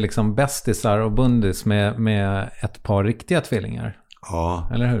var ju liksom bästisar och bundis med ett par riktiga tvillingar. Ja.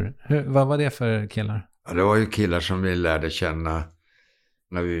 Eller hur? Vad var det för killar? Ja, det var ju killar som vi lärde känna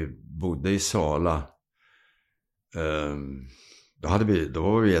när vi bodde i Sala. Då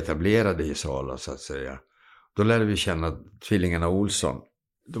var vi etablerade i Sala så att säga. Då lärde vi känna tvillingarna Olsson.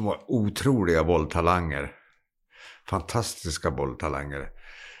 De var otroliga bolltalanger. Fantastiska bolltalanger.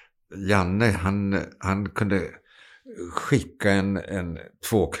 Janne, han kunde skicka en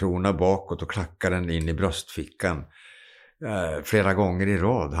 2-krona bakåt och klacka den in i bröstfickan flera gånger i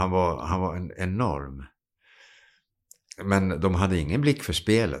rad. Han var en enorm. Men de hade ingen blick för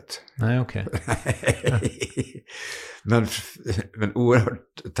spelet. Nej, okej. men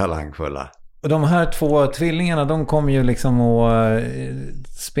oerhört talangfulla. Och de här två tvillingarna, de kommer ju liksom att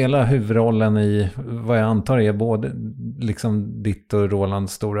spela huvudrollen i vad jag antar är både liksom ditt och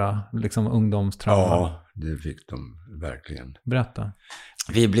Rolands stora liksom ungdomstrauma. Ja, det fick de verkligen. Berätta.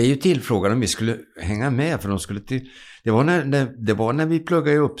 Vi blev ju tillfrågade om vi skulle hänga med, för de skulle till... Det var när vi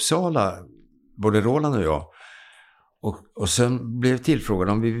pluggade i Uppsala, både Roland och jag. Och sen blev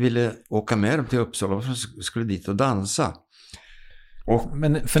tillfrågade om vi ville åka med dem till Uppsala och skulle dit och dansa.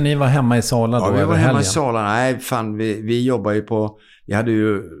 Men för ni var hemma i Sala då? Ja, vi var hemma helgen. i Sala. Nej, fan, vi jobbar ju på...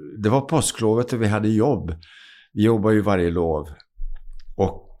 det var påsklovet och vi hade jobb. Vi jobbar ju varje lov.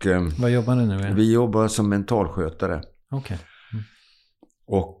 Och... Vad jobbar ni nu med? Vi jobbar som mentalskötare. Okej.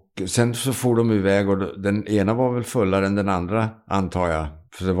 Och sen så får de iväg och den ena var väl fullare än den andra, antar jag.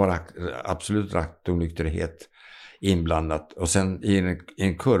 För det var absolut rattonykterhet inblandat. Och sen i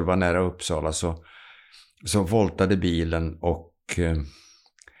en kurva nära Uppsala så voltade bilen och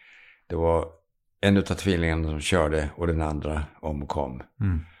det var en av tvillingarna som körde och den andra omkom.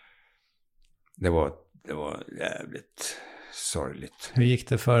 Det var jävligt sorgligt. Hur gick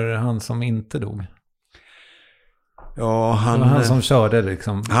det för han som inte dog? Ja, det var han som körde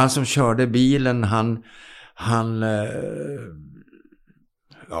liksom. Han som körde bilen, han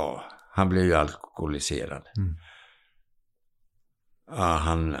blev ju alkoholiserad. Ja,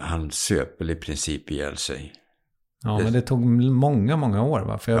 han söp i princip ihjäl sig. Ja, men det tog många år,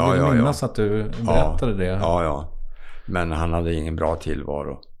 va? För jag vill minnas att du berättade det. Ja. Men han hade ingen bra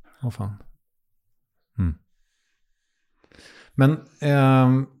tillvaro. Åh fan. Men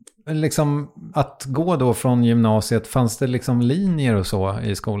liksom att gå då från gymnasiet, fanns det liksom linjer och så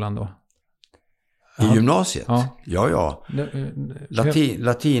i skolan då? I gymnasiet? Ja.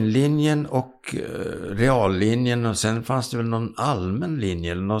 Latinlinjen och reallinjen, och sen fanns det väl någon allmän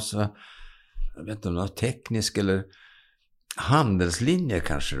linje eller något så, jag vet inte om det var teknisk eller handelslinje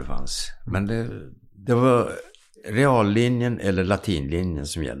kanske det fanns. Men det var reallinjen eller latinlinjen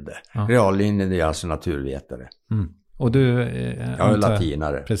som gällde. Ja. Reallinjen är alltså naturvetare. Och du jag är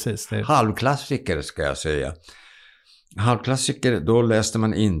latinare. Precis. Halvklassiker ska jag säga. Halvklassiker, då läste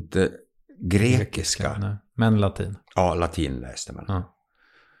man inte grekiska. Nej, men latin. Ja, latin läste man. Ja.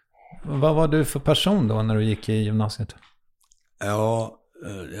 Vad var du för person då när du gick i gymnasiet? Ja,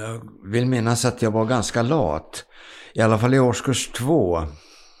 jag vill minnas att jag var ganska lat. I alla fall i årskurs 2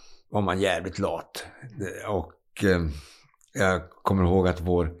 var man jävligt lat. Och jag kommer ihåg att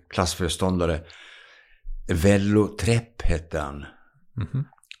vår klassföreståndare Vello Trepp hette han.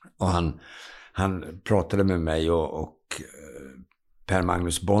 Och han pratade med mig och Per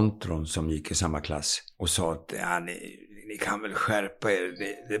Magnus Bontron som gick i samma klass och sa att ni kan väl skärpa er.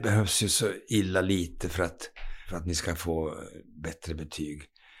 Det behövs ju så illa lite för att ni ska få bättre betyg.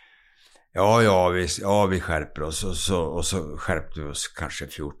 Vi skärper oss och så skärpte vi oss kanske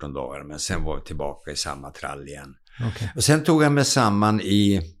 14 dagar, men sen var vi tillbaka i samma trall igen. Okay. Och sen tog jag mig samman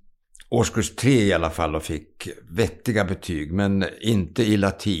i årskurs 3 i alla fall och fick vettiga betyg, men inte i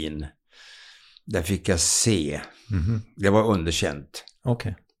latin. Där fick jag C. Det var underkänt.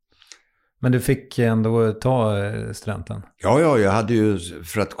 Okej. Men du fick ändå ta studenten? Ja, jag hade ju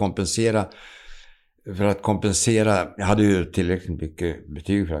för att kompensera, jag hade ju tillräckligt mycket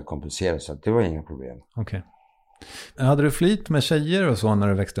betyg för att kompensera, så det var inga problem. Okej. Hade du flyt med tjejer och så när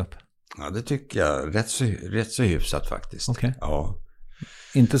du växte upp? Ja, det tycker jag. Rätt så hyfsat faktiskt. Okej. Ja.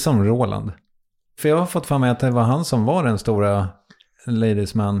 Inte som Roland. För jag har fått för mig att det var han som var den stora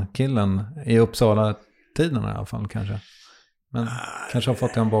Ladies Man-killen i Uppsala-tiden i alla fall kanske. Men kanske har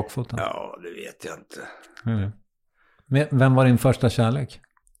fått den bakfoten. Ja, det vet jag inte. Men vem var din första kärlek?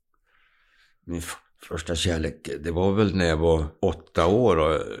 Min första kärlek, det var väl när jag var 8 år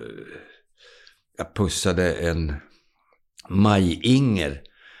och jag pussade en Maj-Inger.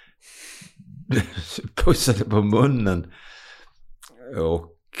 Pussade på munnen.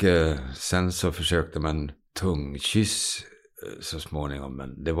 Och sen så försökte man tungkyss så småningom.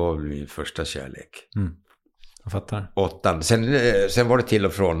 Men det var väl min första kärlek. Jag fattar. 8. Sen var det till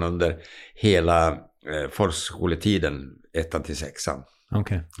och från under hela folkskoletiden 1 till 6.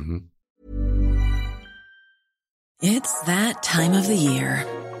 Okej. It's that time of the year.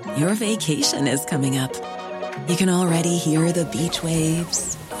 Your vacation is coming up. You can already hear the beach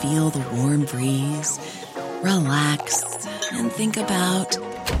waves, feel the warm breeze, relax, and think about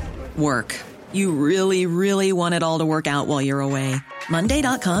work. You really, really want it all to work out while you're away.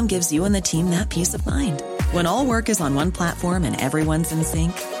 Monday.com gives you and the team that peace of mind. When all work is on one platform and everyone's in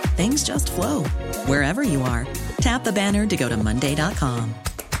sync, things just flow. Wherever you are, tap the banner to go to Monday.com.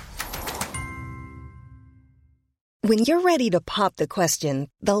 When you're ready to pop the question,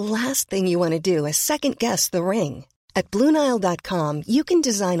 the last thing you want to do is second-guess the ring. At BlueNile.com, you can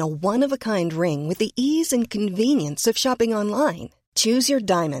design a one-of-a-kind ring with the ease and convenience of shopping online. Choose your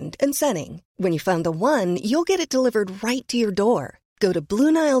diamond and setting. When you find the one, you'll get it delivered right to your door. Go to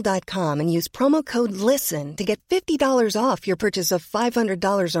BlueNile.com and use promo code LISTEN to get $50 off your purchase of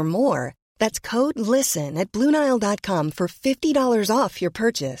 $500 or more. That's code LISTEN at BlueNile.com for $50 off your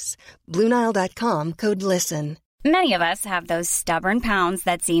purchase. BlueNile.com, code LISTEN. Many of us have those stubborn pounds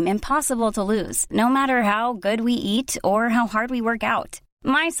that seem impossible to lose, no matter how good we eat or how hard we work out.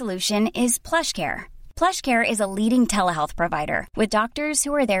 My solution is PlushCare. PlushCare is a leading telehealth provider with doctors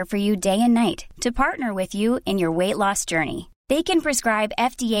who are there for you day and night to partner with you in your weight loss journey. They can prescribe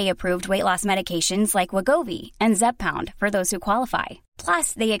FDA-approved weight loss medications like Wegovy and Zepbound for those who qualify.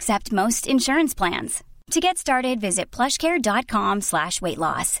 Plus, they accept most insurance plans. To get started, visit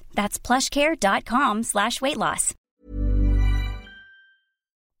plushcare.com/weightloss. That's plushcare.com/weightloss.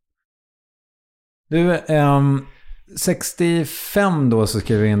 Du, 65 då så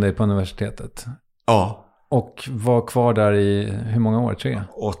skrev vi in dig på universitetet. Ja. Och var kvar där i hur många år? 3?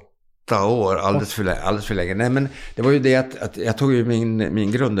 8 år, alldeles för länge. Nej, men det var ju det att jag tog ju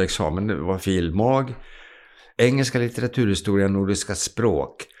min grundexamen, det var filmag, engelska, litteraturhistoria, nordiska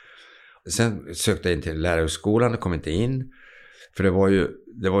språk. Sen sökte jag in till lärarhögskolan och kom inte in. För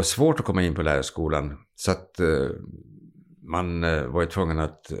det var svårt att komma in på lärarhögskolan. Så att man var ju tvungen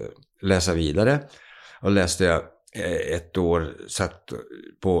att läsa vidare. Och läste jag 1 år, satt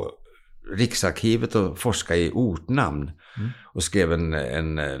på Riksarkivet och forskade i ortnamn. Och skrev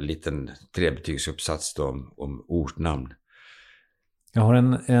en liten 3-betygsuppsats om ortnamn. Jag har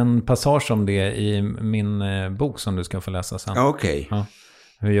en passage om det i min bok som du ska få läsa sen. Okej. Ja.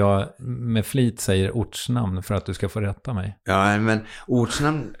 Hur jag med flit säger ortsnamn för att du ska få rätta mig. Ja, men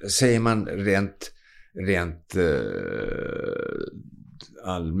ortsnamn säger man rent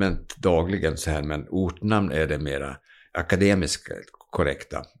allmänt dagligen så här, men ortnamn är det mera akademiskt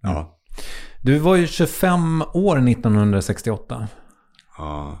korrekta. Ja. Du var ju 25 år 1968.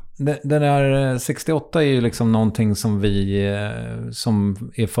 Ja. Det där 68 är ju liksom någonting som vi som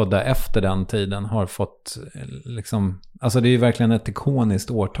är födda efter den tiden har fått liksom, alltså det är ju verkligen ett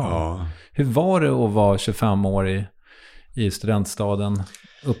ikoniskt årtal. Ja. Hur var det att vara 25 år i studentstaden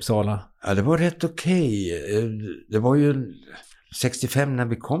Uppsala? Ja, det var rätt okej. Det var ju 65 när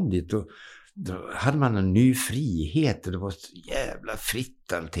vi kom dit och då hade man en ny frihet och det var så jävla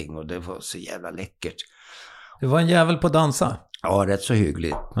fritt allting och det var så jävla läckert. Du var en jävel på att dansa. Ja, rätt så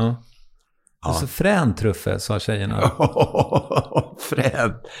hyggligt. Ja. Ja. Så frän truffe, sa tjejerna.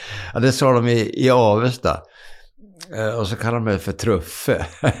 Frän. Ja, det sa de i Avesta. Och så kallar de mig för truffe.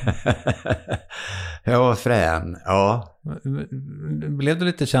 Jag var frän, ja. Blev du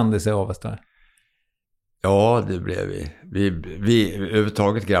lite kändis i Avesta? Ja, det blev vi. Vi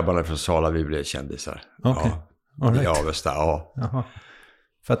överhuvudtaget grabbarna från Sala, vi blev kändisar. Okay. Ja, i Avesta, ja. Jaha.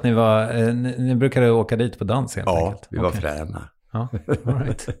 För att ni brukade åka dit på dans helt enkelt? Ja, vi var fräna. Ja, all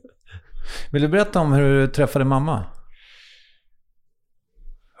right. Vill du berätta om hur du träffade mamma?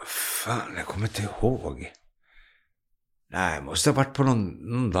 Fan, jag kommer inte ihåg. Nej, jag måste ha varit på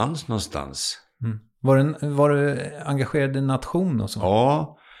någon dans någonstans. Mm. Var du engagerad i nation och så?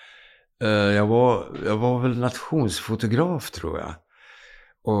 Ja, jag var väl nationsfotograf tror jag.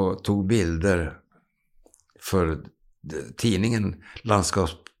 Och tog bilder för tidningen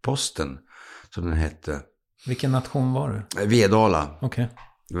Landskapsposten, som den hette. Vilken nation var du? Vedala. Okej.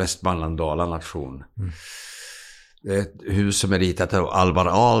 Västmanland, Dala nation. Mm. Det är ett hus som är ritat av Alvar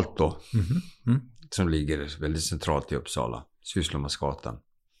Aalto. Som ligger väldigt centralt i Uppsala. Sysslomansgatan.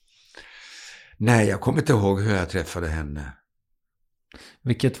 Nej, jag kommer inte ihåg hur jag träffade henne.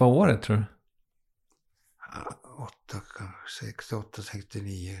 Vilket var året tror du? 68,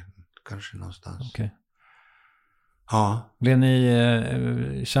 69 kanske någonstans. Okej. Ja. Blev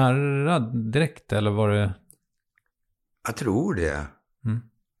ni kära direkt eller var det? Jag tror det. Mm.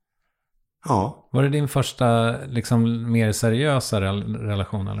 Ja. Var det din första liksom mer seriösa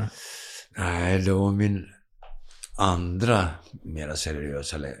relation eller? Nej, det var min andra mer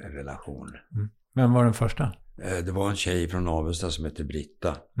seriösa relation. Mm. Vem var den första? Det var en tjej från Avesta som heter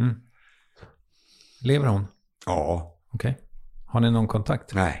Britta. Mm. Lever hon? Ja. Okej. Har ni någon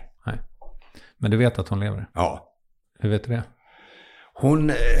kontakt? Nej. Men du vet att hon lever? Ja. Hur vet du det? Hon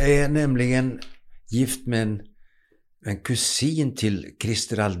är nämligen gift med en kusin till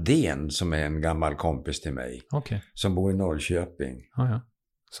Christer Aldén som är en gammal kompis till mig. Okej. Som bor i Norrköping. Ja.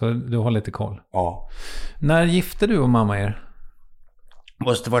 Så du har lite koll? Ja. När gifte du och mamma er?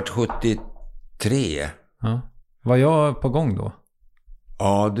 Måste varit 73. Ja. Var jag på gång då?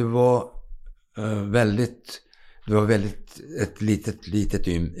 Ja, du var väldigt ett litet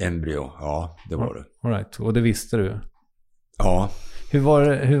embryo. Ja, det var du. All right. Och det visste du? Ja.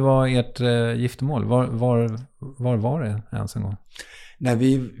 Hur var ert giftermål? Var var det ens en gång? När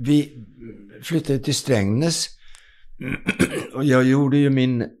vi flyttade till Strängnäs och jag gjorde ju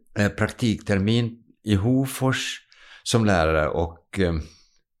min praktiktermin i Hofors som lärare och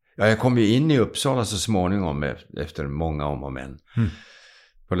jag kom ju in i Uppsala så småningom efter många om och men.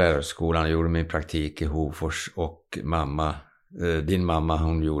 På lärarskolan. Jag gjorde min praktik i Hofors och din mamma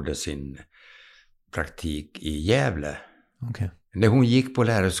hon gjorde sin praktik i Gävle. Okay. När hon gick på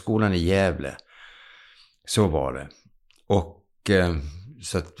lärarskolan i Gävle så var det. Och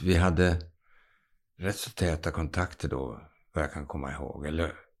så att vi hade rätt så täta kontakter då, vad jag kan komma ihåg.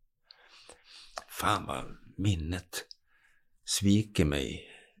 Eller fan vad minnet sviker mig.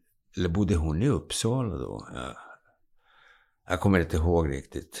 Eller bodde hon i Uppsala då? Jag kommer inte ihåg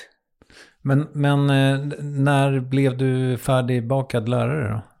riktigt. Men när blev du färdigbakad lärare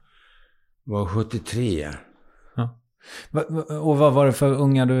då? Var 73. Ja. Och vad var det för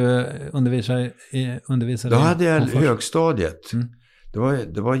unga du undervisade Då hade jag högstadiet.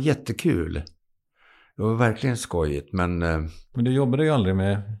 Det var jättekul. Det var verkligen skojigt. Men du jobbade ju aldrig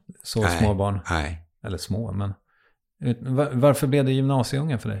med små barn. Nej. Eller små, men varför blev det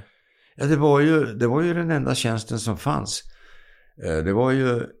gymnasieunga för dig? Ja, det var ju den enda tjänsten som fanns. Det var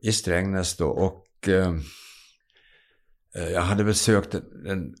ju i Strängnäs då och jag hade väl sökt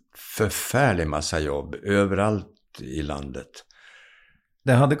en förfärlig massa jobb överallt i landet.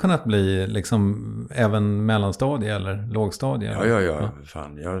 Det hade kunnat bli liksom även mellanstadie eller lågstadie? Eller? Ja.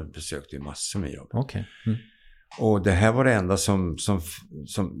 Fan, jag besökte ju massor med jobb. Okej. Mm. Och det här var det enda som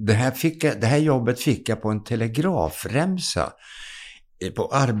det här jobbet fick jag på en telegrafremsa på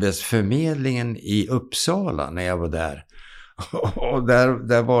Arbetsförmedlingen i Uppsala när jag var där. Och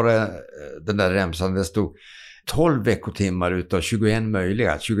där var det den där remsan, det stod 12 veckotimmar utav 21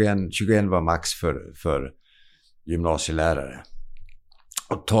 möjliga. 21 var max för gymnasielärare.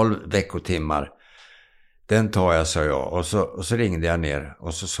 Och 12 veckotimmar, den tar jag, sa jag. Och så ringde jag ner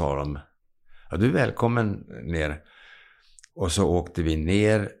och så sa de, ja, du är välkommen ner. Och så åkte vi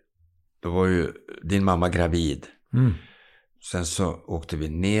ner. Då var ju din mamma gravid. Mm. Sen så åkte vi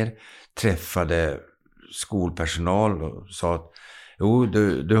ner, träffade skolpersonal och sa att jo,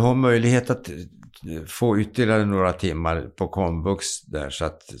 du har möjlighet att få ytterligare några timmar på komvux där så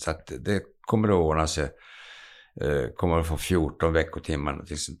att det kommer att ordna sig. Kommer att få 14 veckotimmar och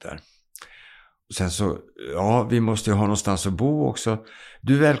sånt där. Och sen så, ja, vi måste ju ha någonstans att bo också.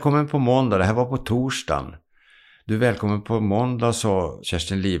 Du är välkommen på måndag, det här var på torsdagen. Du är välkommen på måndag, sa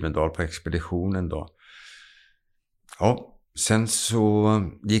Kerstin Livendal på expeditionen då. Ja, sen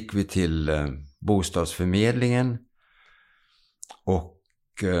så gick vi till bostadsförmedlingen och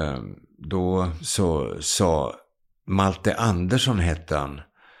då så sa Malte Andersson hette han.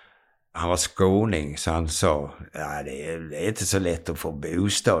 Han var skåning så han sa, ja, det är inte så lätt att få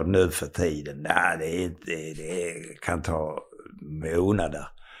bostad nu för tiden. Nej, det kan ta månader.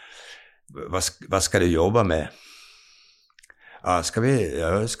 Vad ska du jobba med?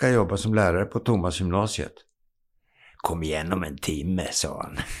 Jag ska jobba som lärare på Thomasgymnasiet. Kom igen om en timme, sa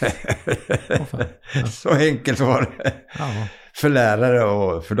han. Så enkelt var det. Ja. För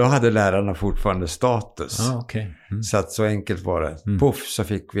lärare, för då hade lärarna fortfarande status. Okay. Så att så enkelt var det. Puff, så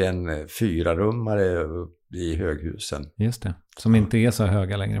fick vi en 4-rummare i höghusen. Just det, som inte är så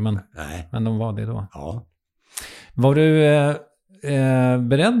höga längre, men de var det då. Ja. Var du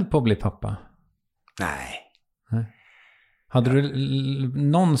beredd på att bli pappa? Nej. Hade du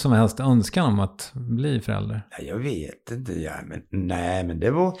någon som helst önskan om att bli förälder? Nej, jag vet inte. Men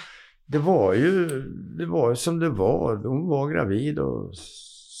det var ju som det var. Hon var gravid och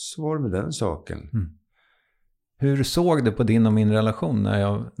så var det med den saken. Hur såg du på din och min relation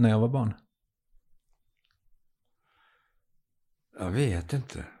när jag var barn? Jag vet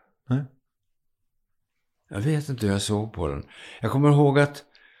inte. Nej. Jag vet inte hur jag såg på den. Jag kommer ihåg att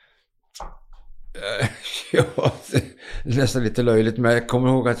det är nästan lite löjligt, men jag kommer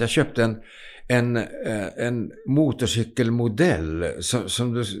ihåg att jag köpte en motorcykelmodell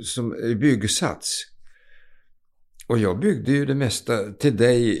som i byggsats. Och jag byggde ju det mesta till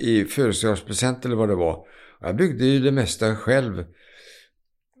dig i födelsedagspresent eller vad det var. Jag byggde ju det mesta själv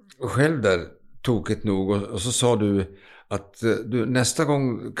där, tokigt nog. Och så sa du att nästa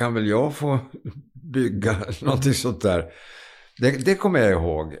gång kan väl jag få bygga någonting sånt där. Det kommer jag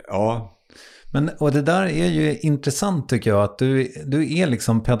ihåg, ja. Och det där är ju intressant tycker jag, att du är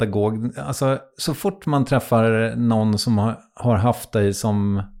liksom pedagog. Alltså så fort man träffar någon som har haft dig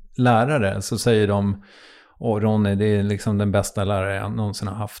som lärare så säger de: "Åh, Ronny, det är liksom den bästa lärare jag någonsin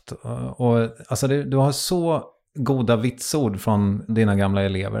har haft." Och alltså du har så goda vitsord från dina gamla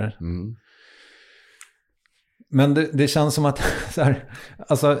elever. Men det känns som att så här,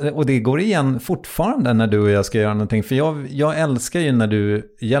 alltså, och det går igen fortfarande när du och jag ska göra någonting. För jag älskar ju när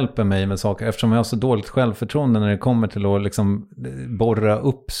du hjälper mig med saker, eftersom jag har så dåligt självförtroende när det kommer till att liksom borra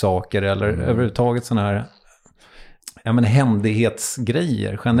upp saker eller överhuvudtaget sådana här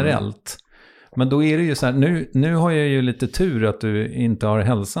händighetsgrejer generellt. Men då är det ju så här, nu har jag ju lite tur att du inte har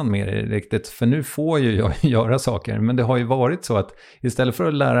hälsan med dig riktigt, för nu får ju jag göra saker. Men det har ju varit så att istället för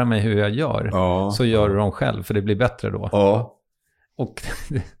att lära mig hur jag gör, så gör du dem själv, för det blir bättre då. Ja. Och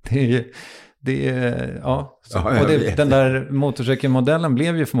den där motorcykelmodellen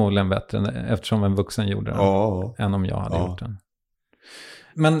blev ju förmodligen bättre eftersom en vuxen gjorde den än om jag hade gjort den.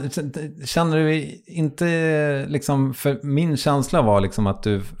 Men känner du inte liksom, för min känsla var liksom att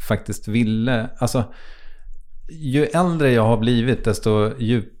du faktiskt ville, alltså ju äldre jag har blivit desto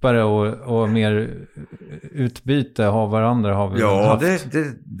djupare och mer utbyte har varandra har vi haft.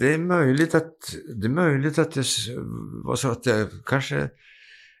 Det är möjligt att det var så att jag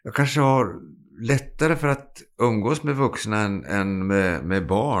kanske har lättare för att umgås med vuxna än med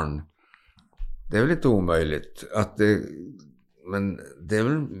barn. Det är väl inte omöjligt att men det är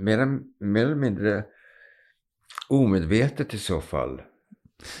väl mer eller mindre omedvetet i så fall.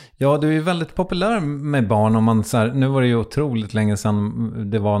 Ja, du är ju väldigt populär med barn. Om man så här, nu var det ju otroligt länge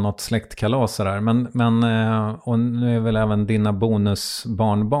sedan det var något släktkalas så där. Men och nu är väl även dina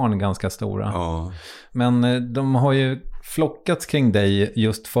bonusbarnbarn ganska stora. Ja. Men de har ju flockats kring dig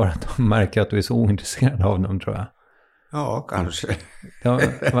just för att de märker att du är så ointresserad av dem, tror jag. Ja, kanske. Det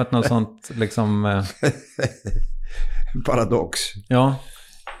har varit något sånt liksom... paradox. Ja.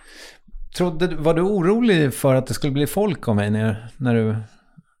 Var du orolig för att det skulle bli folk om mig när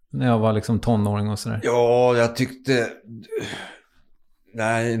jag var liksom tonåring och sådär? Ja, jag tyckte...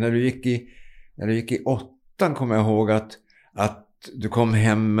 Nej, när du gick i 8 kommer jag ihåg att du kom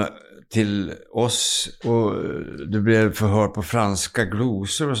hem till oss och du blev förhörd på franska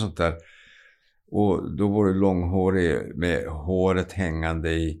glosor och sånt där. Och då var du långhårig med håret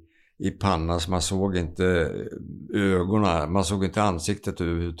hängande i pannan, så man såg inte ögonen, man såg inte ansiktet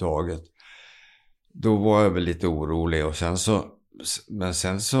överhuvudtaget. Då var jag väl lite orolig, och sen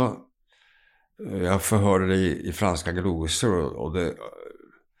så jag förhörde dig i franska glosor och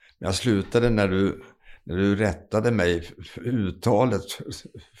jag slutade när du rättade mig uttalet.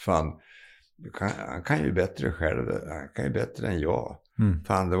 Fan, han kan ju bättre själv, han kan ju bättre än jag.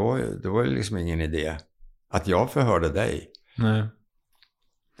 Fan, det var ju liksom ingen idé att jag förhörde dig. Nej.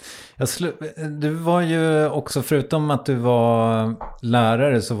 Du var ju också, förutom att du var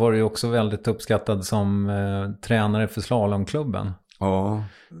lärare, så var du ju också väldigt uppskattad som tränare för slalomklubben. Ja.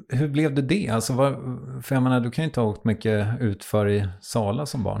 Hur blev det? Alltså, för jag menar, du kan ju inte ha åkt mycket utför i Sala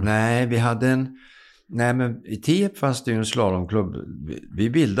som barn. Nej, men i Tierp fanns det ju en slalomklubb. Vi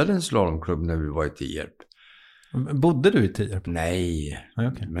bildade en slalomklubb när vi var i Tierp. Bodde du i Tierp? Nej,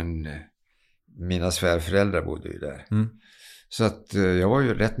 okay. Men mina svärföräldrar bodde ju där. Så att jag var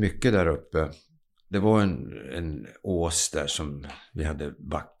ju rätt mycket där uppe. det var en ås där som vi hade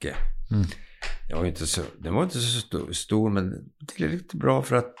backe. Den var inte så stor, men tillräckligt bra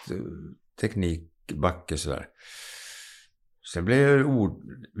för att teknikbacke sådär. Sen blev jag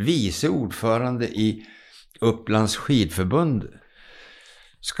vice ordförande i Upplands skidförbund.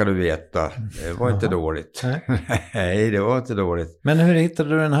 Ska du veta. Det var inte dåligt. Nej, det var inte dåligt. Men hur hittade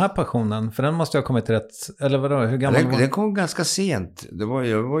du den här passionen? För den måste jag ha kommit rätt. Eller vadå? Hur gammal var du? Den kom ganska sent.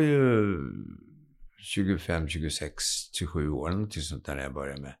 Jag var ju 25, 26, 27 år. Något sånt där när jag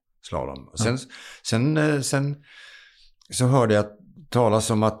började med slalom. Och sen så hörde jag talas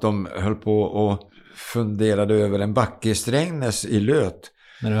om att de höll på och funderade över en backe i Strängnäs i Löt.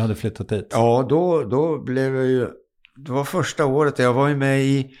 När du hade flyttat dit? Ja, då blev jag ju... Det var första året jag var ju med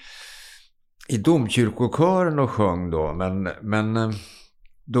i domkyrkokören och sjöng då. Men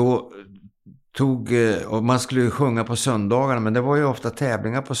då och man skulle ju sjunga på söndagarna, men det var ju ofta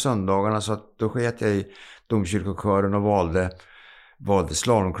tävlingar på söndagarna, så att då sket jag i domkyrkokören och valde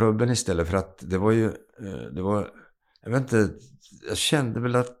slalomklubben istället, för att det var jag vet inte, jag kände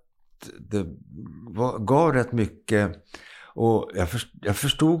väl att det gav rätt mycket, och jag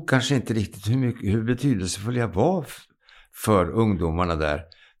förstod kanske inte riktigt hur betydelsefull jag var för ungdomarna där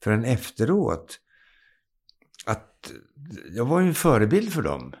förrän efteråt, att jag var ju en förebild för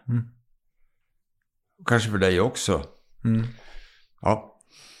dem. Kanske för dig också. Ja,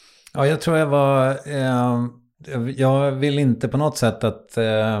 jag tror jag var... jag vill inte på något sätt att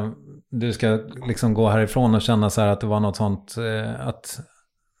du ska liksom gå härifrån och känna så här att det var något sånt...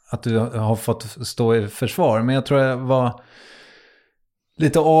 att du har fått stå i försvar. Men jag tror jag var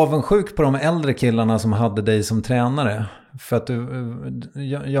lite avundsjuk på de äldre killarna som hade dig som tränare. För att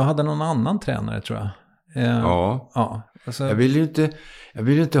jag hade någon annan tränare, tror jag. Ja. Alltså, jag vill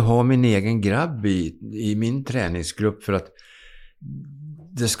ju inte ha min egen grabb i min träningsgrupp, för att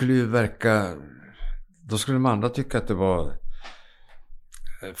det skulle ju verka, då skulle de andra tycka att det var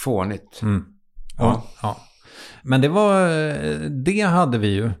fånigt. Ja. Men det hade vi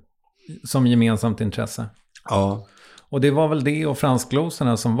ju som gemensamt intresse. Ja. Och det var väl det och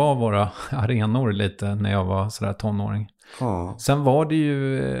franskglosorna som var våra arenor lite när jag var sådär tonåring. Ja. Sen var det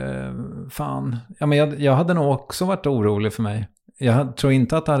ju jag hade nog också varit orolig för mig. Jag tror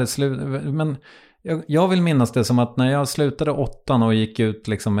inte att det hade slutat, men jag vill minnas det som att när jag slutade 8 och gick ut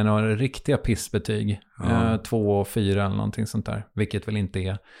liksom med några riktiga pissbetyg, 2 och 4 eller någonting sånt där, vilket väl inte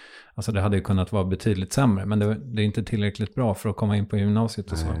är, alltså det hade ju kunnat vara betydligt sämre, men det är inte tillräckligt bra för att komma in på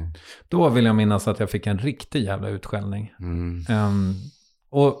gymnasiet och så. Då vill jag minnas att jag fick en riktig jävla utskällning.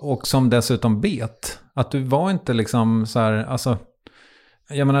 Och som dessutom bet att du var inte liksom så här, alltså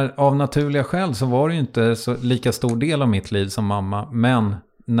jag menar, av naturliga skäl så var det ju inte så lika stor del av mitt liv som mamma, men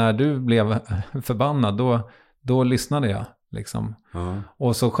när du blev förbannad då lyssnade jag liksom.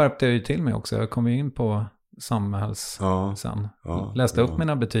 Och så skärpte jag ju till mig också. Jag kom ju in på samhälls sen. Läste upp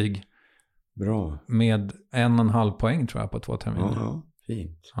mina betyg. Bra. Med 1,5 poäng tror jag på 2 terminer. Ja,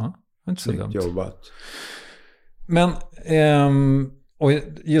 fint. Ja, inte så dumt. Jobbat. Men och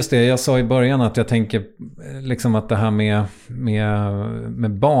just det, jag sa i början att jag tänker liksom att det här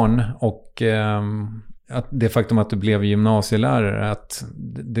med barn och att det faktum att du blev gymnasielärare, att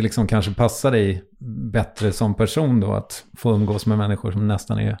det liksom kanske passar dig bättre som person då att få umgås med människor som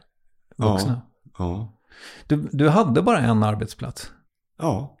nästan är vuxna. Ja. Du hade bara en arbetsplats.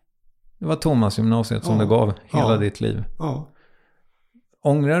 Ja. Det var Thomas gymnasiet som du gav hela ditt liv. Ja.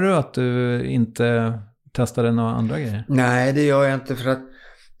 Ångrar du att du inte testade några andra grejer? Nej, det gör jag inte, för att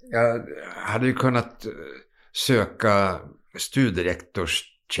jag hade ju kunnat söka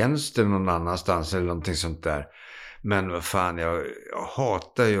studierektorstjänster någon annanstans eller någonting sånt där. Men vad fan, jag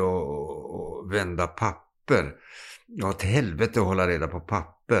hatar ju att vända papper. Jag har till helvete att hålla reda på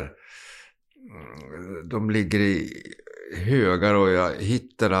papper. De ligger i högar och jag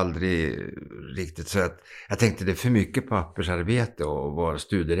hittar aldrig riktigt, så att jag tänkte det är för mycket pappersarbete att vara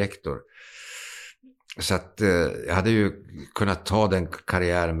studierektor. Så att jag hade ju kunnat ta den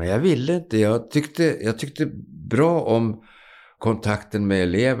karriären, men jag ville inte. Jag tyckte bra om kontakten med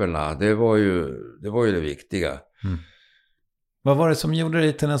eleverna. Det var ju det viktiga. Vad var det som gjorde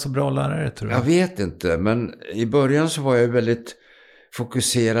dig till en så bra lärare, tror du? Jag vet inte, men i början så var jag väldigt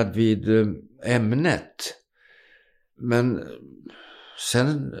fokuserad vid ämnet. Men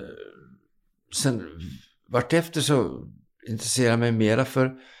sen vartefter så intresserade jag mig mera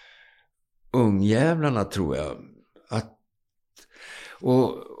för ungjävlarna, tror jag.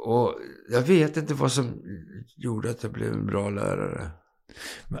 Och jag vet inte vad som gjorde att jag blev en bra lärare.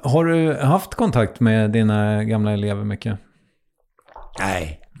 Har du haft kontakt med dina gamla elever mycket?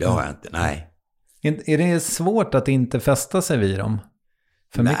 Nej, det har jag inte, nej. Är det svårt att inte fästa sig vid dem?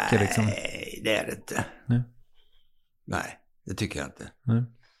 För mycket liksom? Nej, det är det inte. Nej, det tycker jag inte.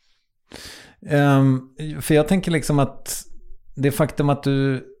 För jag tänker liksom att det faktum att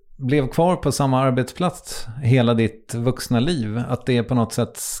du blev kvar på samma arbetsplats hela ditt vuxna liv, att det på något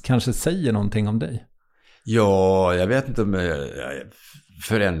sätt kanske säger någonting om dig. Ja, jag vet inte om jag är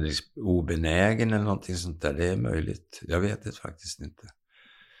förändringsobenägen eller någonting sånt där. Det är möjligt. Jag vet det faktiskt inte.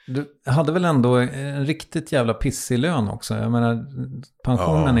 Du hade väl ändå en riktigt jävla pissig lön också? Jag menar,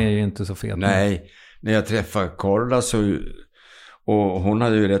 pensionen är ju inte så fet. Nej, när jag träffade Korda och hon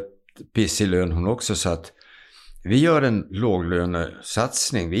hade ju rätt pissig lön hon också, så att vi gör en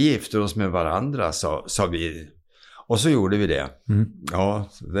låglönesatsning. Vi gifter oss med varandra, sa vi. Och så gjorde vi det. Ja,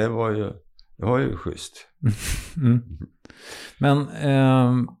 det var ju schysst. Men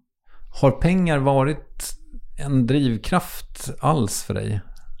har pengar varit en drivkraft alls för dig?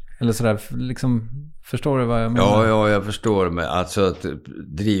 Eller sådär, liksom, förstår du vad jag menar? Ja, jag förstår. Men alltså att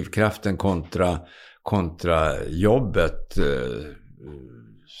drivkraften kontra jobbet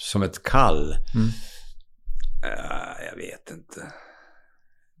som ett kall. Jag vet inte.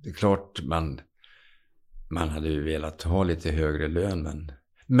 Det är klart man hade ju velat ha lite högre lön,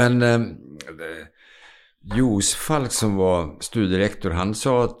 men Jos Falk som var studierektor, han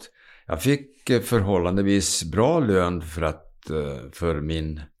sa att jag fick förhållandevis bra lön för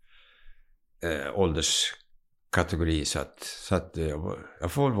min ålderskategori, så att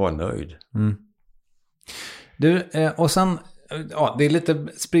jag får vara nöjd. Du, och sen, ja, det är lite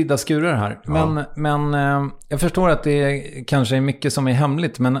spridda skurar här. Men jag förstår att det kanske är mycket som är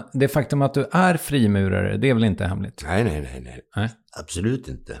hemligt, men det faktum att du är frimurare, det är väl inte hemligt? Nej. Absolut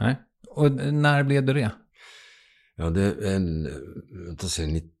inte. Nej. Och när blev du det? Ja, det är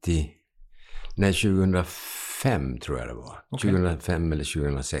 2005 tror jag det var. Okay. 2005 eller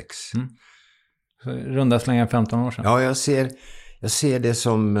 2006. Så runda slänga 15 år sedan. Ja, jag ser det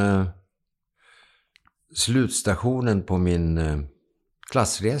som slutstationen på min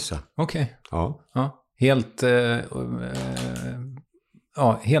klassresa. Okej. Ja.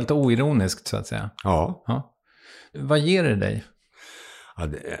 Helt oironiskt så att säga. Ja. Vad ger det dig? Ja,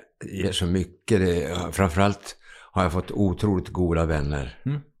 det ger så mycket. Framförallt har jag fått otroligt goda vänner.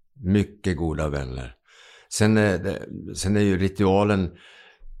 Mycket goda vänner. Sen är ju ritualen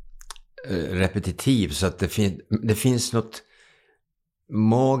repetitiv, så att det finns något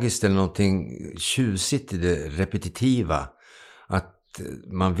magiskt eller någonting tjusigt i det repetitiva. Att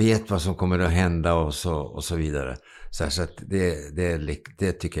man vet vad som kommer att hända och så vidare. Så att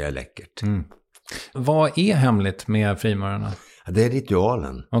det tycker jag är läckert. Vad är hemligt med frimurarna? Ja, det är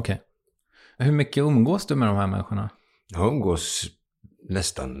ritualen. Okej. Hur mycket umgås du med de här människorna? Jag umgås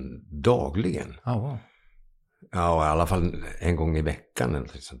nästan dagligen. Wow. Ja, i alla fall en gång i veckan eller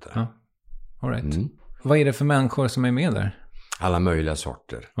något sånt där. Ja, all right. Vad är det för människor som är med där? Alla möjliga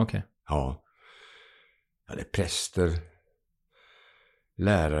sorter. Okej. Ja, det är präster,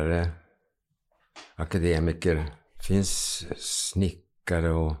 lärare, akademiker. Det finns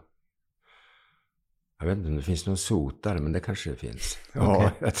snickare och jag vet inte om det finns någon sotare, men det kanske det finns.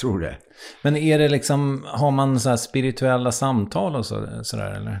 Ja, jag tror det. Men är det liksom, har man så här spirituella samtal och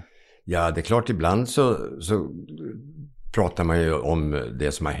sådär eller? Ja, det är klart, ibland så pratar man ju om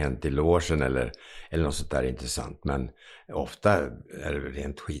det som har hänt i logen eller något sånt där intressant. Men ofta är det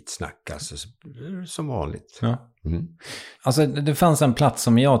rent skitsnack, alltså, som vanligt. Ja. Alltså det fanns en plats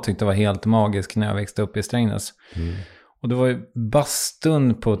som jag tyckte var helt magisk när jag växte upp i Strängnäs. Och det var ju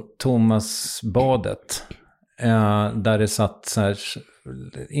bastun på Thomasbadet. Där det satt så här,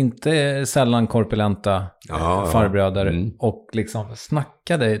 inte sällan korpulenta farbröder och liksom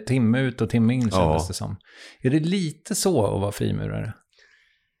snackade timme ut och timme in, kändes det som. Är det lite så att vara frimurare?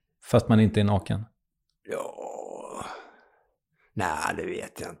 Fast man inte är naken? Ja, nej, det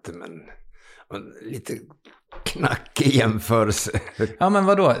vet jag inte, men lite knackig jämförelse. Ja, men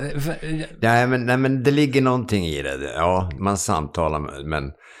vadå? Nej, men det ligger någonting i det. Ja, man samtalar,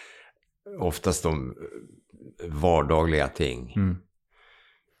 men oftast om vardagliga ting.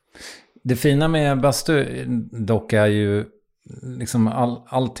 Det fina med bastu dock är ju liksom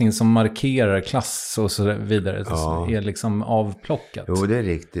allting som markerar klass och så vidare är liksom avplockat. Jo, det är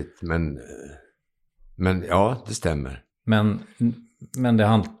riktigt, men ja, det stämmer. Men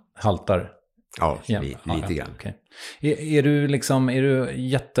det haltar. Ja, lite grann. Okay. Är du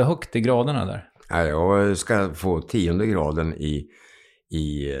jättehögt i graderna där? Ja, jag ska få 10:e graden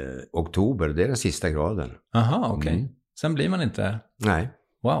i oktober. Det är den sista graden. Aha, okej. Okay. Sen blir man inte... Nej.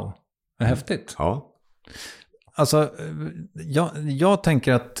 Wow, det är häftigt. Ja. Alltså, jag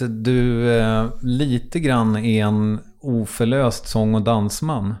tänker att du lite grann är en oförlöst sång- och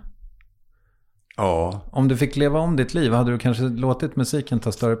dansman. Ja. Om du fick leva om ditt liv, hade du kanske låtit musiken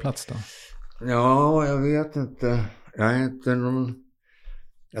ta större plats då? Ja, jag vet inte. Jag är inte någon...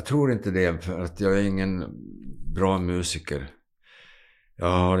 Jag tror inte det, för att jag är ingen bra musiker. Jag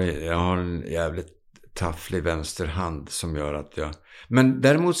har en jävligt tafflig vänsterhand som gör att jag... Men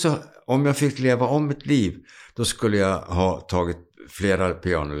däremot så, om jag fick leva om mitt liv, då skulle jag ha tagit flera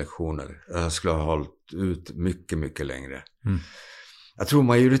pianolektioner. Jag skulle ha hållit ut mycket, mycket längre. Mm. Jag tror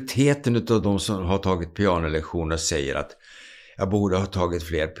majoriteten av de som har tagit pianolektioner säger att jag borde ha tagit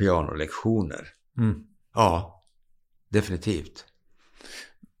fler pianolektioner. Mm. Ja, definitivt.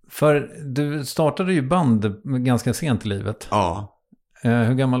 För du startade ju band ganska sent i livet. Ja.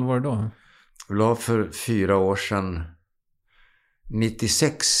 Hur gammal var du då? Det var för 4 år sedan.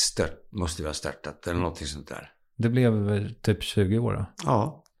 96 måste vi ha startat, eller någonting sånt där. Det blev typ 20 år då?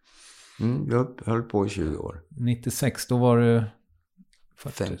 Ja. Jag höll på i 20 år. 96, då var du...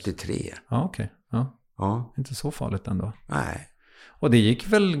 53. Ja, okej. Ja. Inte så farligt ändå. Nej. Och det gick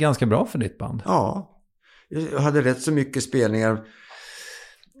väl ganska bra för ditt band? Ja. Jag hade rätt så mycket spelningar.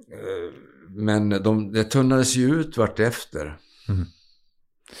 Men det tunnades ju ut vart efter. Mm.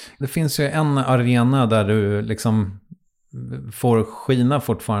 Det finns ju en arena där du liksom får skina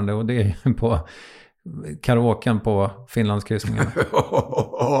fortfarande. Och det är på karaoken på Finlandskryssningen.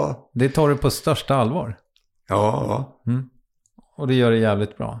 Det tar du på största allvar. Ja. Mm. Och det gör det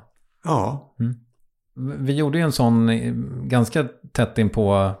jävligt bra. Ja. Mm. Vi gjorde ju en sån ganska tätt in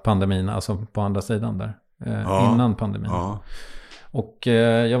på pandemin, alltså på andra sidan där. Innan pandemin. Ja. Och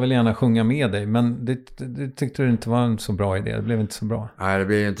jag vill gärna sjunga med dig, men det tyckte du inte var en så bra idé. Det blev inte så bra. Nej, det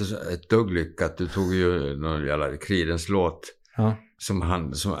blev inte ett dugg lyckat. Du tog ju någon jävla Creedence låt. Ja. Som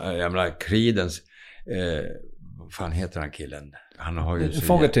jag menar, Creedence... vad fan heter han killen? Han har ju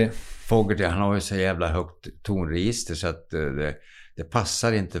Fogerty, han har ju så jävla högt tonregister så att det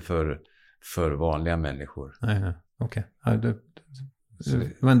passar inte för vanliga människor. Nej, okej.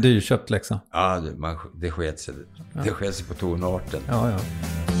 Men dyrköpt liksom. Ja, det sket sig. Ja. Det sket sig på tonarten. Ja.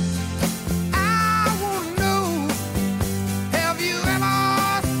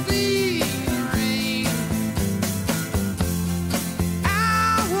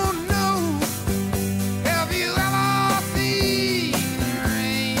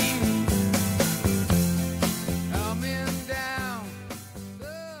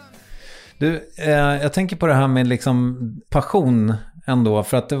 Du, jag tänker på det här med liksom passion ändå.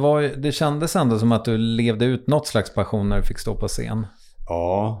 För att det kändes ändå som att du levde ut något slags passion när du fick stå på scen.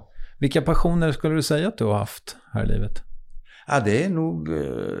 Ja. Vilka passioner skulle du säga att du har haft här i livet? Ja, det är nog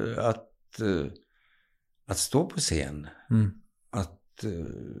att stå på scen. Mm.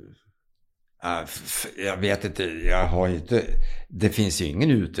 Jag vet inte, det finns ju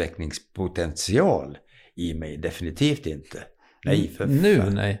ingen utvecklingspotential i mig, definitivt inte. Nej, för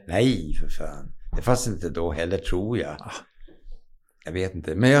fan. Nej, för fan. Det fanns inte då heller, tror jag. Jag vet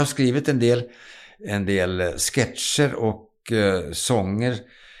inte. Men jag har skrivit en del sketcher och sånger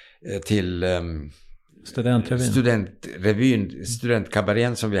till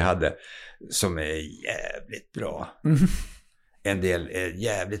studentkabarén som vi hade, som är jävligt bra. Mm. En del är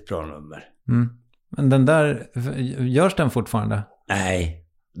jävligt bra nummer. Mm. Men den där, görs den fortfarande? Nej,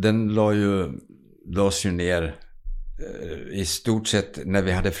 den lades ju ner i stort sett när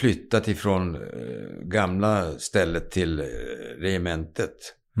vi hade flyttat ifrån gamla stället till regementet.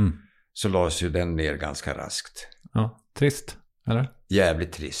 Mm. Så lades ju den ner ganska raskt. Ja, trist, eller?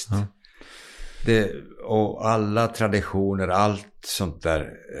 Jävligt trist. Ja. Och alla traditioner, allt sånt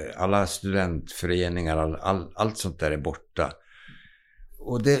där, alla studentföreningar, allt sånt där är borta.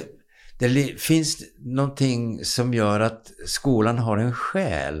 Och det finns någonting som gör att skolan har en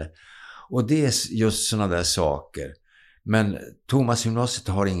själ. Och det är just såna där saker. Men Thomas gymnasiet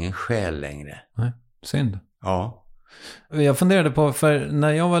har ingen själ längre. Nej, synd. Ja. Jag funderade på, för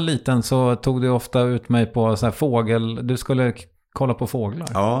när jag var liten så tog du ofta ut mig på så här fågel. Du skulle kolla på fåglar.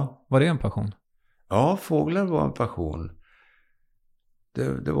 Ja. Var det en passion? Ja, fåglar var en passion.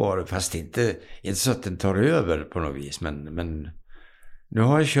 Det var det, fast inte så att den tar över på något vis. Men nu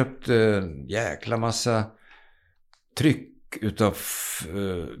har jag köpt jäkla massa tryck utav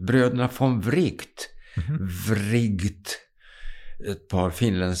bröderna von Wright. Mm-hmm. Wright. Ett par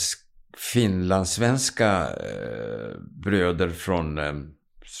finlandssvenska bröder från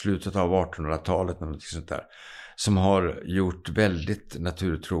slutet av 1800-talet eller något sånt där, som har gjort väldigt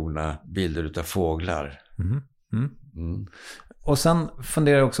naturtrogna bilder utav fåglar. Mm. Mm. Mm. Och sen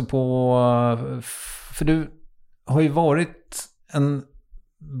funderar jag också på, för du har ju varit en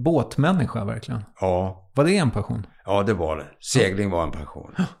båtmänniska verkligen. Ja. Var det en passion? Ja, det var det. Segling var en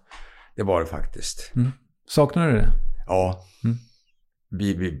passion. Det var det faktiskt. Mm. Saknar du det? Ja. Mm.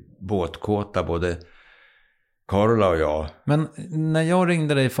 vi båtkåta, både Carola och jag. Men när jag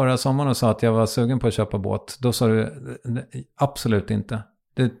ringde dig förra sommaren och sa att jag var sugen på att köpa båt, då sa du absolut inte.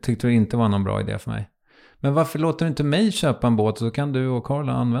 Det tyckte du inte var någon bra idé för mig. Men varför låter du inte mig köpa en båt, så kan du och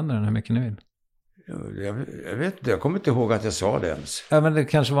Carola använda den hur mycket ni vill? Jag vet inte, jag kommer inte ihåg att jag sa det ens. Ja, men det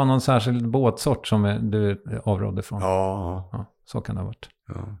kanske var någon särskild båtsort som du avrådde från. Ja. Så kan det ha varit.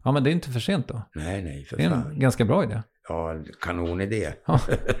 Ja, men det är inte för sent då. Nej, för det är en ganska bra idé. Ja, kanonidé.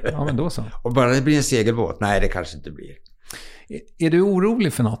 Ja, men då så. Och bara det blir en segelbåt? Nej, det kanske inte blir. Är du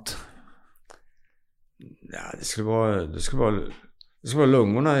orolig för något? Ja, det skulle vara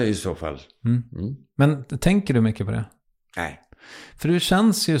lungorna i så fall. Men tänker du mycket på det? Nej. För du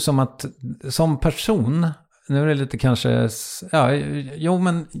känns ju som att, som person, nu är det lite kanske,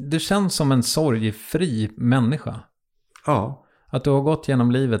 men du känns som en sorgfri människa. Ja. Att du har gått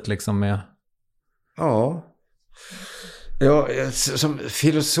genom livet liksom med... Ja, som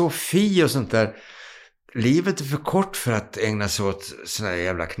filosofi och sånt där. Livet är för kort för att ägna sig åt såna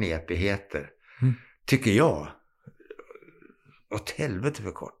jävla knepigheter. Tycker jag. Åt helvete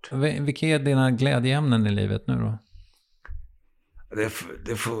för kort. Vilka är dina glädjeämnen i livet nu då?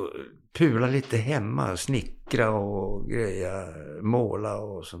 Det får pula lite hemma, snickra och greja, måla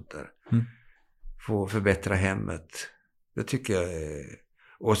och sånt där. Få förbättra hemmet. Det tycker jag är...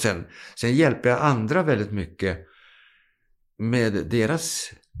 Och sen hjälper jag andra väldigt mycket med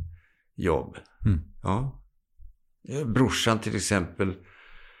deras jobb. Ja. Brorsan till exempel.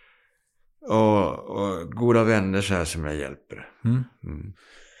 Och goda vänner så här som jag hjälper.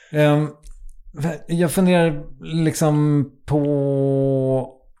 Jag funderar liksom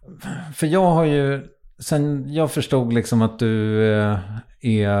på... För jag har ju... Sen jag förstod liksom att du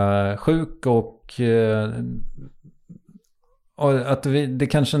är sjuk och att det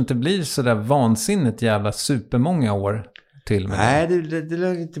kanske inte blir så där vansinnigt jävla supermånga år till. Nej, det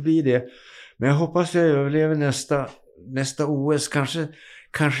lär inte bli det. Men jag hoppas jag överlever nästa OS.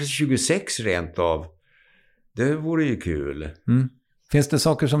 Kanske 26 rent av. Det vore ju kul. Finns det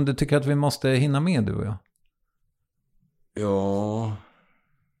saker som du tycker att vi måste hinna med, du och jag? Ja.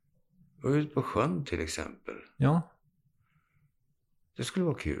 Och ut på sjön till exempel. Ja. Det skulle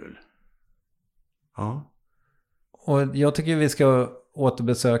vara kul. Ja. Och jag tycker vi ska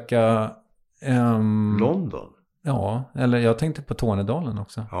återbesöka... London? Ja, eller jag tänkte på Tornedalen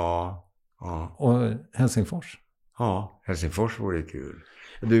också. Ja. Och Helsingfors. Ja, Helsingfors vore kul.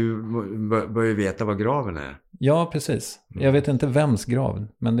 Du börjar veta vad graven är. Ja, precis. Jag vet inte vems grav,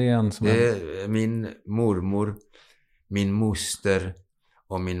 men det är en som... Det är min mormor, min moster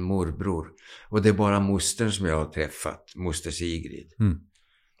och min morbror. Och det är bara mostern som jag har träffat, moster Sigrid.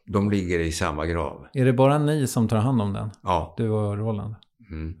 De ligger i samma grav. Är det bara ni som tar hand om den? Ja. Du och Roland?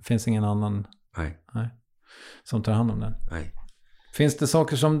 Finns ingen annan? Nej. Som tar hand om den? Nej. Finns det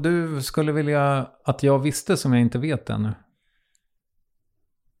saker som du skulle vilja att jag visste som jag inte vet ännu?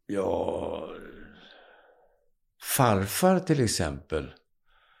 Ja, farfar till exempel.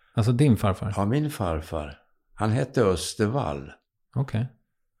 Alltså din farfar? Ja, min farfar. Han hette Östervall. Okej.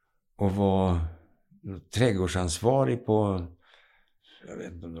 Och var trädgårdsansvarig på, jag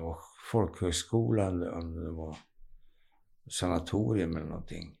vet inte om det var folkhögskolan, om det var sanatorium eller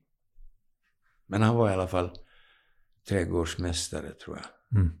någonting. Men han var i alla fall trädgårdsmästare, tror jag.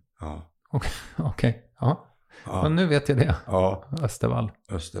 Ja. Okej. Ja. Men nu vet jag det. Ja. Östervall.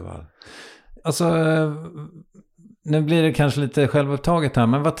 Alltså, nu blir det kanske lite självupptaget här,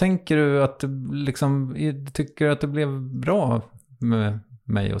 men vad tänker du att liksom, tycker du att det blev bra med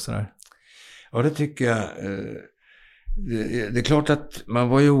mig och sådär? Ja, det tycker jag. Det är klart att man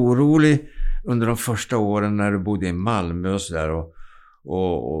var ju orolig under de första åren när du bodde i Malmö och sådär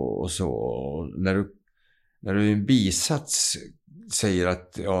och så. Och när du i en bisats säger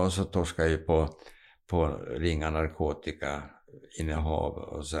att så torskar jag ju på ringa narkotika innehav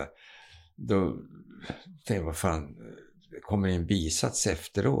och så här, då tänkte jag, vad fan, kommer en bisats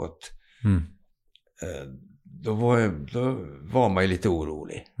efteråt? Då var man ju lite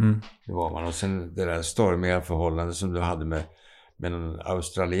orolig. Det var man. Och sen det där stormiga förhållandet som du hade med en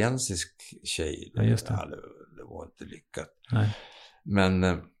australiensisk tjej. Ja, just det. Det var inte lyckat. Nej.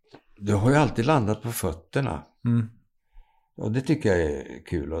 Men du har ju alltid landat på fötterna. Och det tycker jag är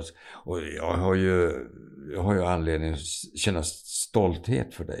kul. Och jag har ju anledning att känna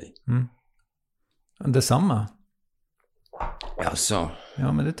stolthet för dig. Detsamma. Alltså.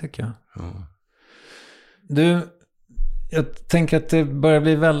 Ja, men det tycker jag. Ja. Du, jag tänker att det börjar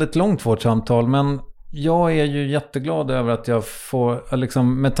bli väldigt långt vårt samtal, men Jag är ju jätteglad över att jag får,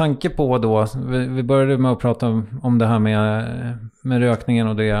 liksom, med tanke på då, vi började med att prata om det här med rökningen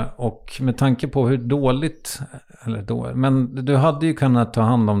och det, och med tanke på hur dåligt, men du hade ju kunnat ta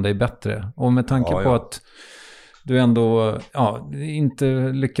hand om dig bättre, och med tanke på att du ändå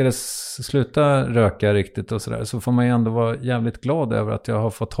inte lyckades sluta röka riktigt och sådär, så får man ju ändå vara jävligt glad över att jag har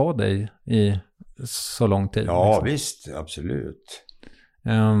fått ha dig i så lång tid. Ja, liksom. visst, absolut.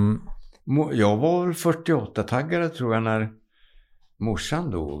 Jag var väl 48-taggare tror jag när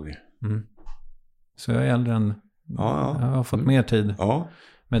morsan dog. Så jag är äldre än... Ja. Jag har fått mer tid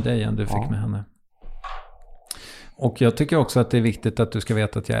med dig än du fick med henne. Och jag tycker också att det är viktigt att du ska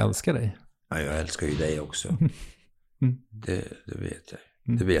veta att jag älskar dig. Ja, jag älskar ju dig också. Det vet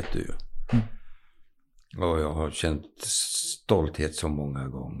jag. Det vet du ju. Och jag har känt stolthet så många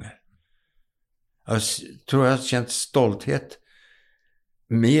gånger. Jag tror jag har känt stolthet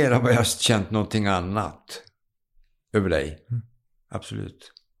mer än vad jag har känt någonting annat över dig.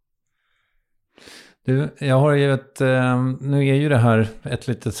 Absolut. Du, jag har ju nu är ju det här ett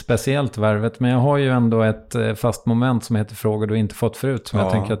lite speciellt värvet, men jag har ju ändå ett fast moment som heter frågor du inte fått förut, som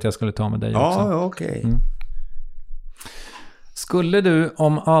jag tänker att jag skulle ta med dig också. Ja, okej. Skulle du,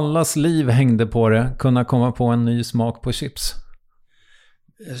 om allas liv hängde på det, kunna komma på en ny smak på chips?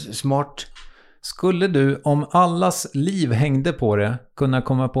 Smart. Skulle du, om allas liv hängde på det, kunna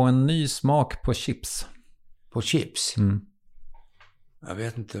komma på en ny smak på chips? På chips? Jag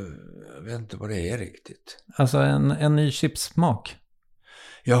vet inte vad det är riktigt. Alltså en ny chipssmak.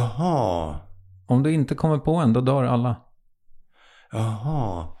 Jaha. Om du inte kommer på en, då dör alla.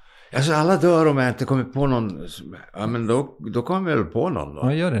 Jaha. Alltså alla dör om jag inte kommer på någon. Ja, men då kommer jag väl på någon då.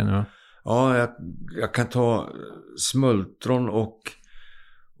 Ja, gör det nu. Ja, jag kan ta smultron och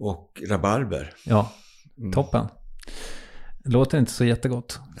rabarber. Ja, toppen. Låter inte så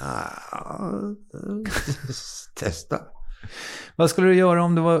jättegott. Testa. Vad skulle du göra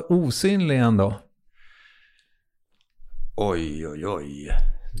om du var osynlig en dag? Oj.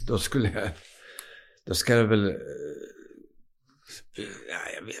 Då ska jag väl...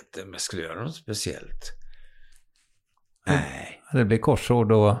 jag vet inte om jag skulle göra något speciellt. Nej. Det blir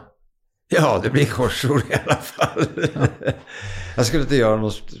korsord och... Ja, det blir korsord i alla fall. Ja. Jag skulle inte göra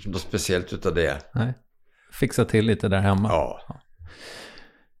något speciellt utav det. Nej. Fixa till lite där hemma. Ja.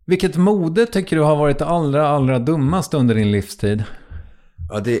 Vilket mode tycker du har varit det allra dummast under din livstid?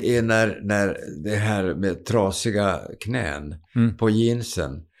 Ja, det är när det här med trasiga knän på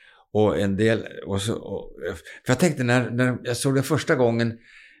jeansen. Och en del... för jag tänkte när jag såg det första gången...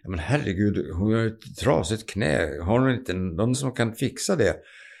 Men herregud, hon har ett trasigt knä. Har hon inte någon som kan fixa det?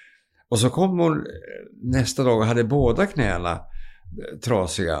 Och så kom hon nästa dag och hade båda knäna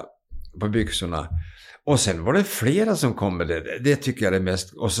trasiga på byxorna. Och sen var det flera som kom med det. Det tycker jag är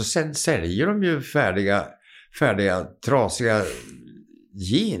mest... Och så sen säljer de ju färdiga trasiga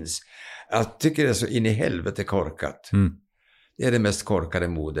jeans. Jag tycker det är så in i helvete korkat. Det är det mest korkade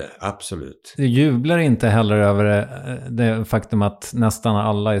mode, absolut. Du jublar inte heller över det faktum att nästan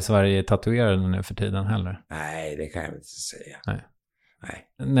alla i Sverige är tatuerade nu för tiden heller? Nej, det kan jag inte säga. Nej.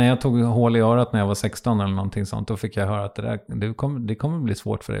 Nej. När jag tog hål i örat när jag var 16 eller någonting sånt, då fick jag höra att det kommer bli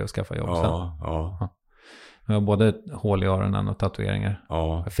svårt för dig att skaffa jobb sen. Ja. Jag har både hål i öronen och tatueringar.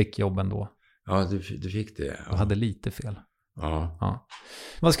 Ja. Jag fick jobben då. Ja, du fick det. Ja. Jag hade lite fel. Ja.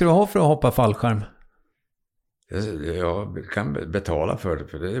 Vad ska du ha för att hoppa fallskärm? Jag kan betala för det,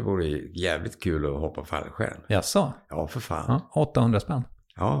 för det vore jävligt kul att hoppa fallskärm. Jaså? Ja, för fan. Ja, 800 spänn.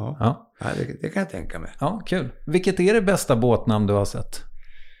 Ja. Det kan jag tänka mig. Ja, kul. Vilket är det bästa båtnamn du har sett?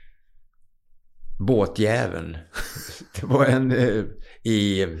 Båtjäveln. Det var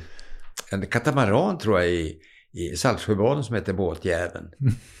en katamaran tror jag i Saltsjöbaden som heter Båtjäveln.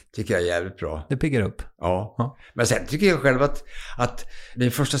 Tycker jag är jävligt bra. Det piggar upp. Ja. Men sen tycker jag själv att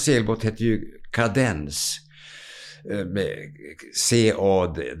min första segelbåt heter ju Cadence. Med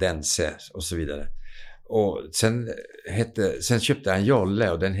C-A-dense och så vidare. Och sen köpte jag en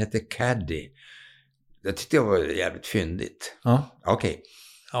jolle och den hette Caddy. Det tyckte jag var jävligt fyndigt. Ja. Okej.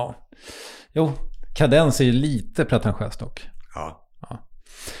 Ja. Jo, Cadence är ju lite pretentiöst dock. Ja.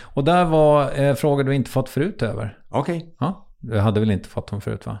 Och där var frågor du inte fått förut över. Okej. Ja, du hade väl inte fått dem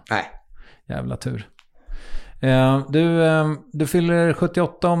förut, va? Nej. Jävla tur. Du fyller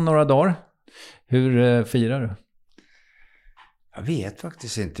 78 om några dagar. Hur firar du? Jag vet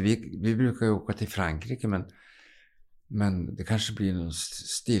faktiskt inte. Vi brukar ju åka till Frankrike, men det kanske blir någon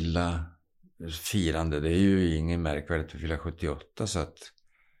stilla firande. Det är ju ingen märkvärdigt att fylla 78, så att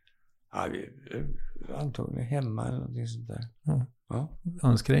vi antagligen hemma eller någonting sånt där. Ja.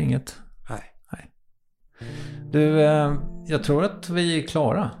 Önskar dig inget? Nej. Du, jag tror att vi är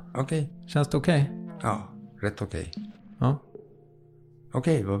klara. Okej. Känns det okej? Ja, rätt okej. Ja.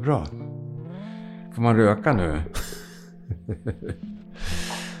 Okej, vad bra. Får man röka nu?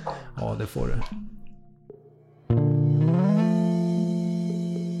 Ja, det får du.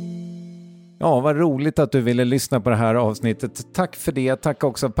 Ja, vad roligt att du ville lyssna på det här avsnittet. Tack för det. Tack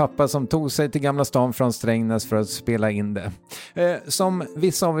också pappa som tog sig till Gamla stan från Strängnäs för att spela in det. Som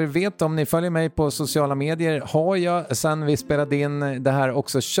vissa av er vet, om ni följer mig på sociala medier, har jag sen vi spelade in det här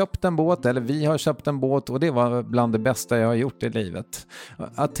också köpt en båt, eller vi har köpt en båt, och det var bland det bästa jag har gjort i livet.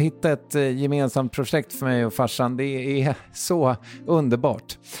 Att hitta ett gemensamt projekt för mig och farsan, det är så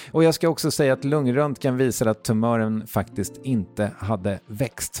underbart. Och jag ska också säga att lungröntgen visar att tumören faktiskt inte hade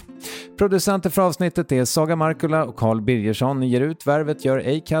växt. Producenter för avsnittet är Saga Markula och Carl Birgersson. Ger ut Värvet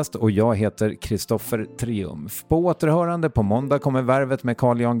gör Acast och jag heter Kristoffer Triumf. På återhörande på måndag kommer Värvet med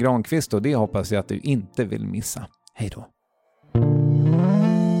Carl Jan Granqvist och det hoppas jag att du inte vill missa. Hej då!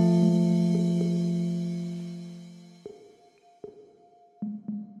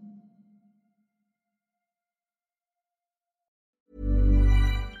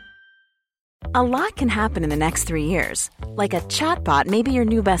 A lot can happen in the next 3 years. Like a chatbot may be your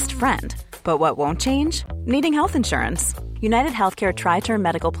new best friend. But what won't change? Needing health insurance. United Healthcare Tri-Term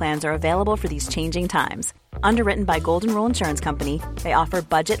Medical Plans are available for these changing times. Underwritten by Golden Rule Insurance Company, they offer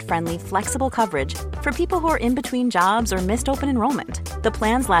budget-friendly, flexible coverage for people who are in between jobs or missed open enrollment. The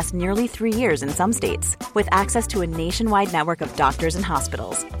plans last nearly 3 years in some states, with access to a nationwide network of doctors and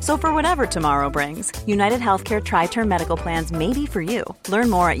hospitals. So for whatever tomorrow brings, United Healthcare Tri-Term Medical Plans may be for you. Learn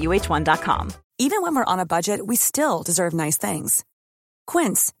more at uh1.com. Even when we're on a budget, we still deserve nice things.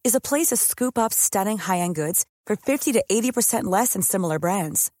 Quince is a place to scoop up stunning high-end goods for 50 to 80% less than similar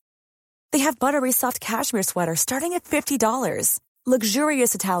brands. They have buttery soft cashmere sweaters starting at $50,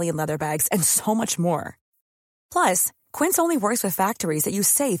 luxurious Italian leather bags, and so much more. Plus, Quince only works with factories that use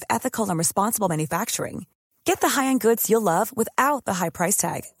safe, ethical, and responsible manufacturing. Get the high-end goods you'll love without the high price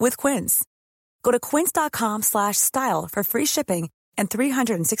tag with Quince. Go to quince.com/style for free shipping and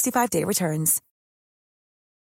 365-day returns.